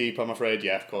triple keep, I'm afraid.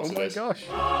 Yeah, of course it is. Oh my gosh.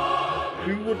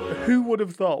 Who would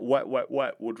have thought Wet, Wet,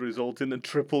 Wet would result in a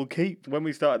triple keep? When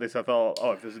we started this, I thought,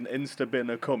 if there's an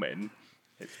Insta-binner coming,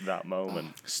 it's that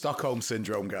moment. Stockholm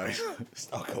Syndrome, guys.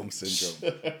 Stockholm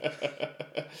Syndrome.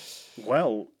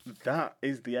 Well, that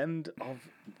is the end of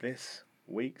this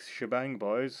week's shebang,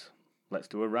 boys. Let's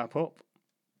do a wrap-up.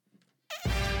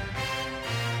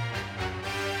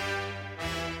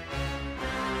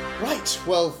 Right,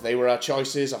 well, they were our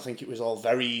choices. I think it was all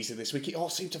very easy this week. It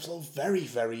all seemed to flow very,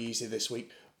 very easy this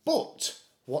week. But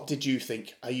what did you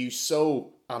think? Are you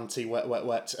so anti-Wet, Wet,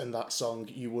 Wet and that song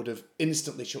you would have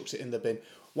instantly chucked it in the bin?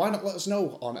 Why not let us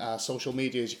know on our social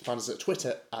medias? You can find us at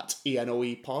Twitter at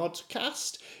ENOE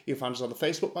Podcast. You can find us on the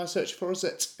Facebook by searching for us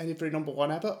at Every Number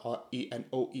One Ever or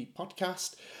ENOE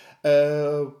Podcast.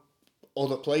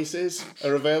 Other places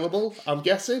are available, I'm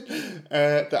guessing,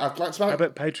 that I'd like to... How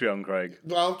about Patreon, Craig?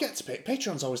 Well, I'll get to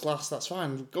Patreon's always last, that's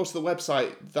fine. Go to the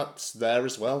website, that's there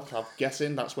as well, I'm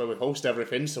guessing. That's where we host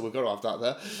everything, so we've got to have that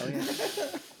there. Oh, yeah.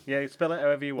 Yeah, spell it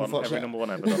however you want,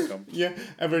 everynumberonever.com. Yeah,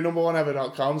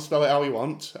 everynumberonever.com, spell it how you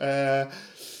want. And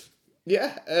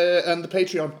the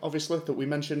Patreon, obviously, that we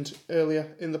mentioned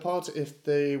earlier in the pod. If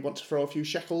they want to throw a few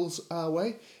shekels our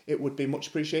way, it would be much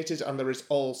appreciated. And there is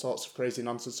all sorts of crazy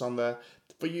nonsense on there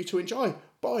for you to enjoy.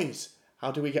 Boys,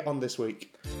 how do we get on this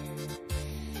week?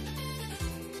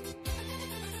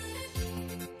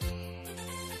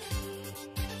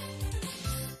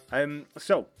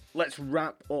 So, let's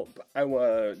wrap up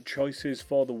our choices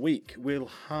for the week. We'll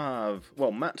have...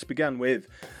 Well, Matt began with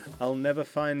I'll Never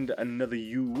Find Another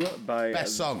You by...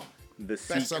 Best song. The Best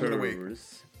Seekers. song of the week.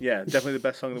 Yeah, definitely the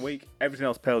best song of the week. Everything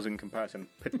else pales in comparison.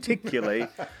 Particularly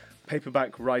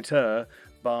Paperback Writer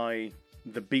by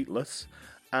The Beatless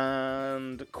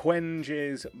and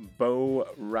Quenge's Bow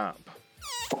Rap.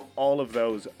 All of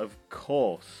those, of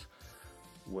course,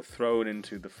 were thrown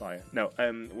into the fire. No,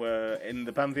 we're in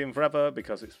the Pantheon forever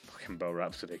because it's fucking Bo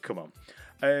Rhapsody. Come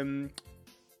on.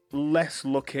 Less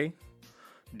Lucky,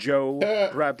 Joe,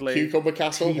 Bradley, Cucumber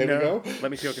Castle, Tina, here we go.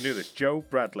 Let me see if I can do this. Joe,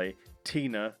 Bradley,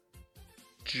 Tina,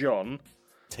 John,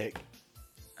 Tick.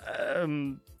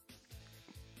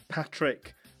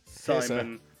 Patrick,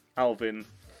 Simon, Alvin,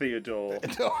 Theodore,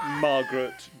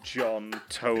 Margaret, John,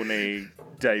 Tony,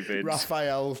 David,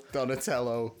 Raphael,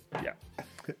 Donatello. Yeah.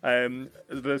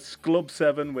 The Club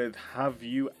 7 with Have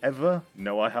You Ever?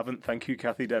 No, I haven't. Thank you,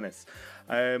 Kathy Dennis.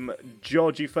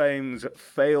 Georgie Fame's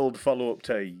failed follow-up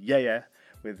to Yeah Yeah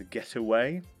with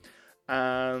Getaway.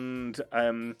 And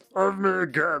Of Me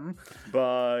Again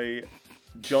by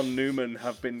John Newman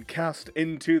have been cast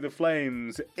into the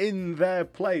flames. In their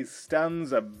place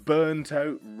stands a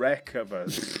burnt-out wreck of a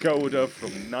Skoda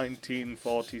from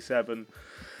 1947.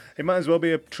 It might as well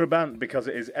be a Trabant because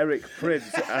it is Eric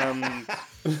Prydz and...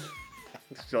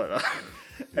 It's like that.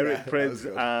 Eric Prydz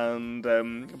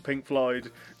and Pink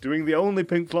Floyd doing the only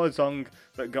Pink Floyd song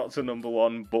that got to number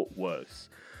one, but worse.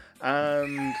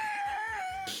 And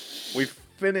we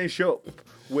finish up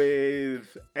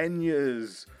with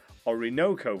Enya's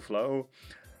Orinoco Flow,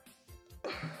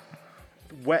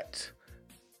 Wet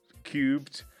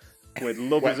Cubed, with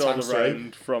Love Is All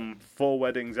Around from Four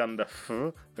Weddings and a F,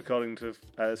 according to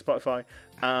Spotify,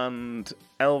 and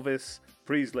Elvis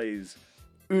Presley's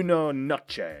Uno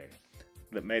Noche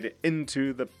that made it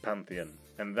into the Pantheon.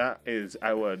 And that is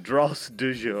our Dross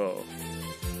du jour.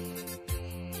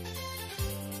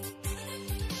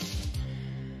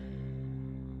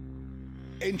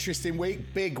 Interesting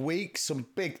week, some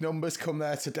big numbers come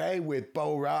there today with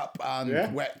Bo Rap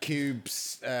and Wet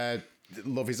Cube's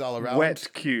Love Is All Around. Wet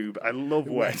Cube, I love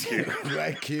Wet Cube.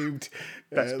 Wet Cubed,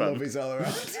 Love Is All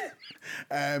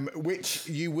Around. Which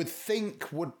you would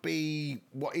think would be,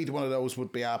 what either one of those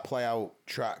would be our play out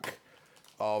track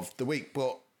of the week,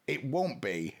 but it won't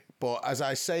be. But as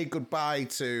I say goodbye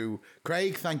to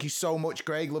Craig, thank you so much,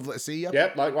 Craig. Lovely to see you.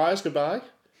 Yep, likewise, goodbye.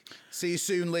 See you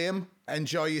soon, Liam.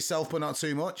 Enjoy yourself, but not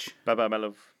too much. Bye-bye, my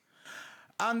love.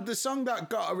 And the song that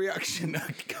got a reaction,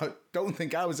 I don't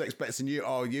think I was expecting you,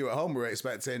 or you at home were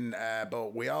expecting,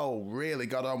 but we all really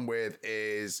got on with,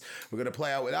 is we're going to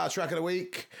play out with our track of the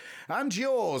week and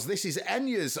yours. This is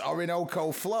Enya's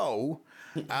Orinoco Flow,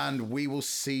 and we will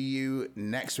see you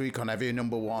next week on Every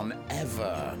Number One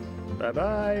Ever.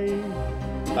 Bye-bye.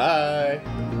 Bye.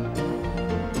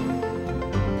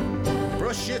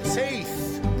 Brush your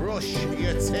teeth. Brush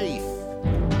your teeth.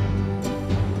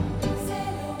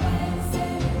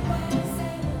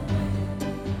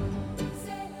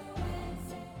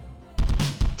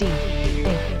 D.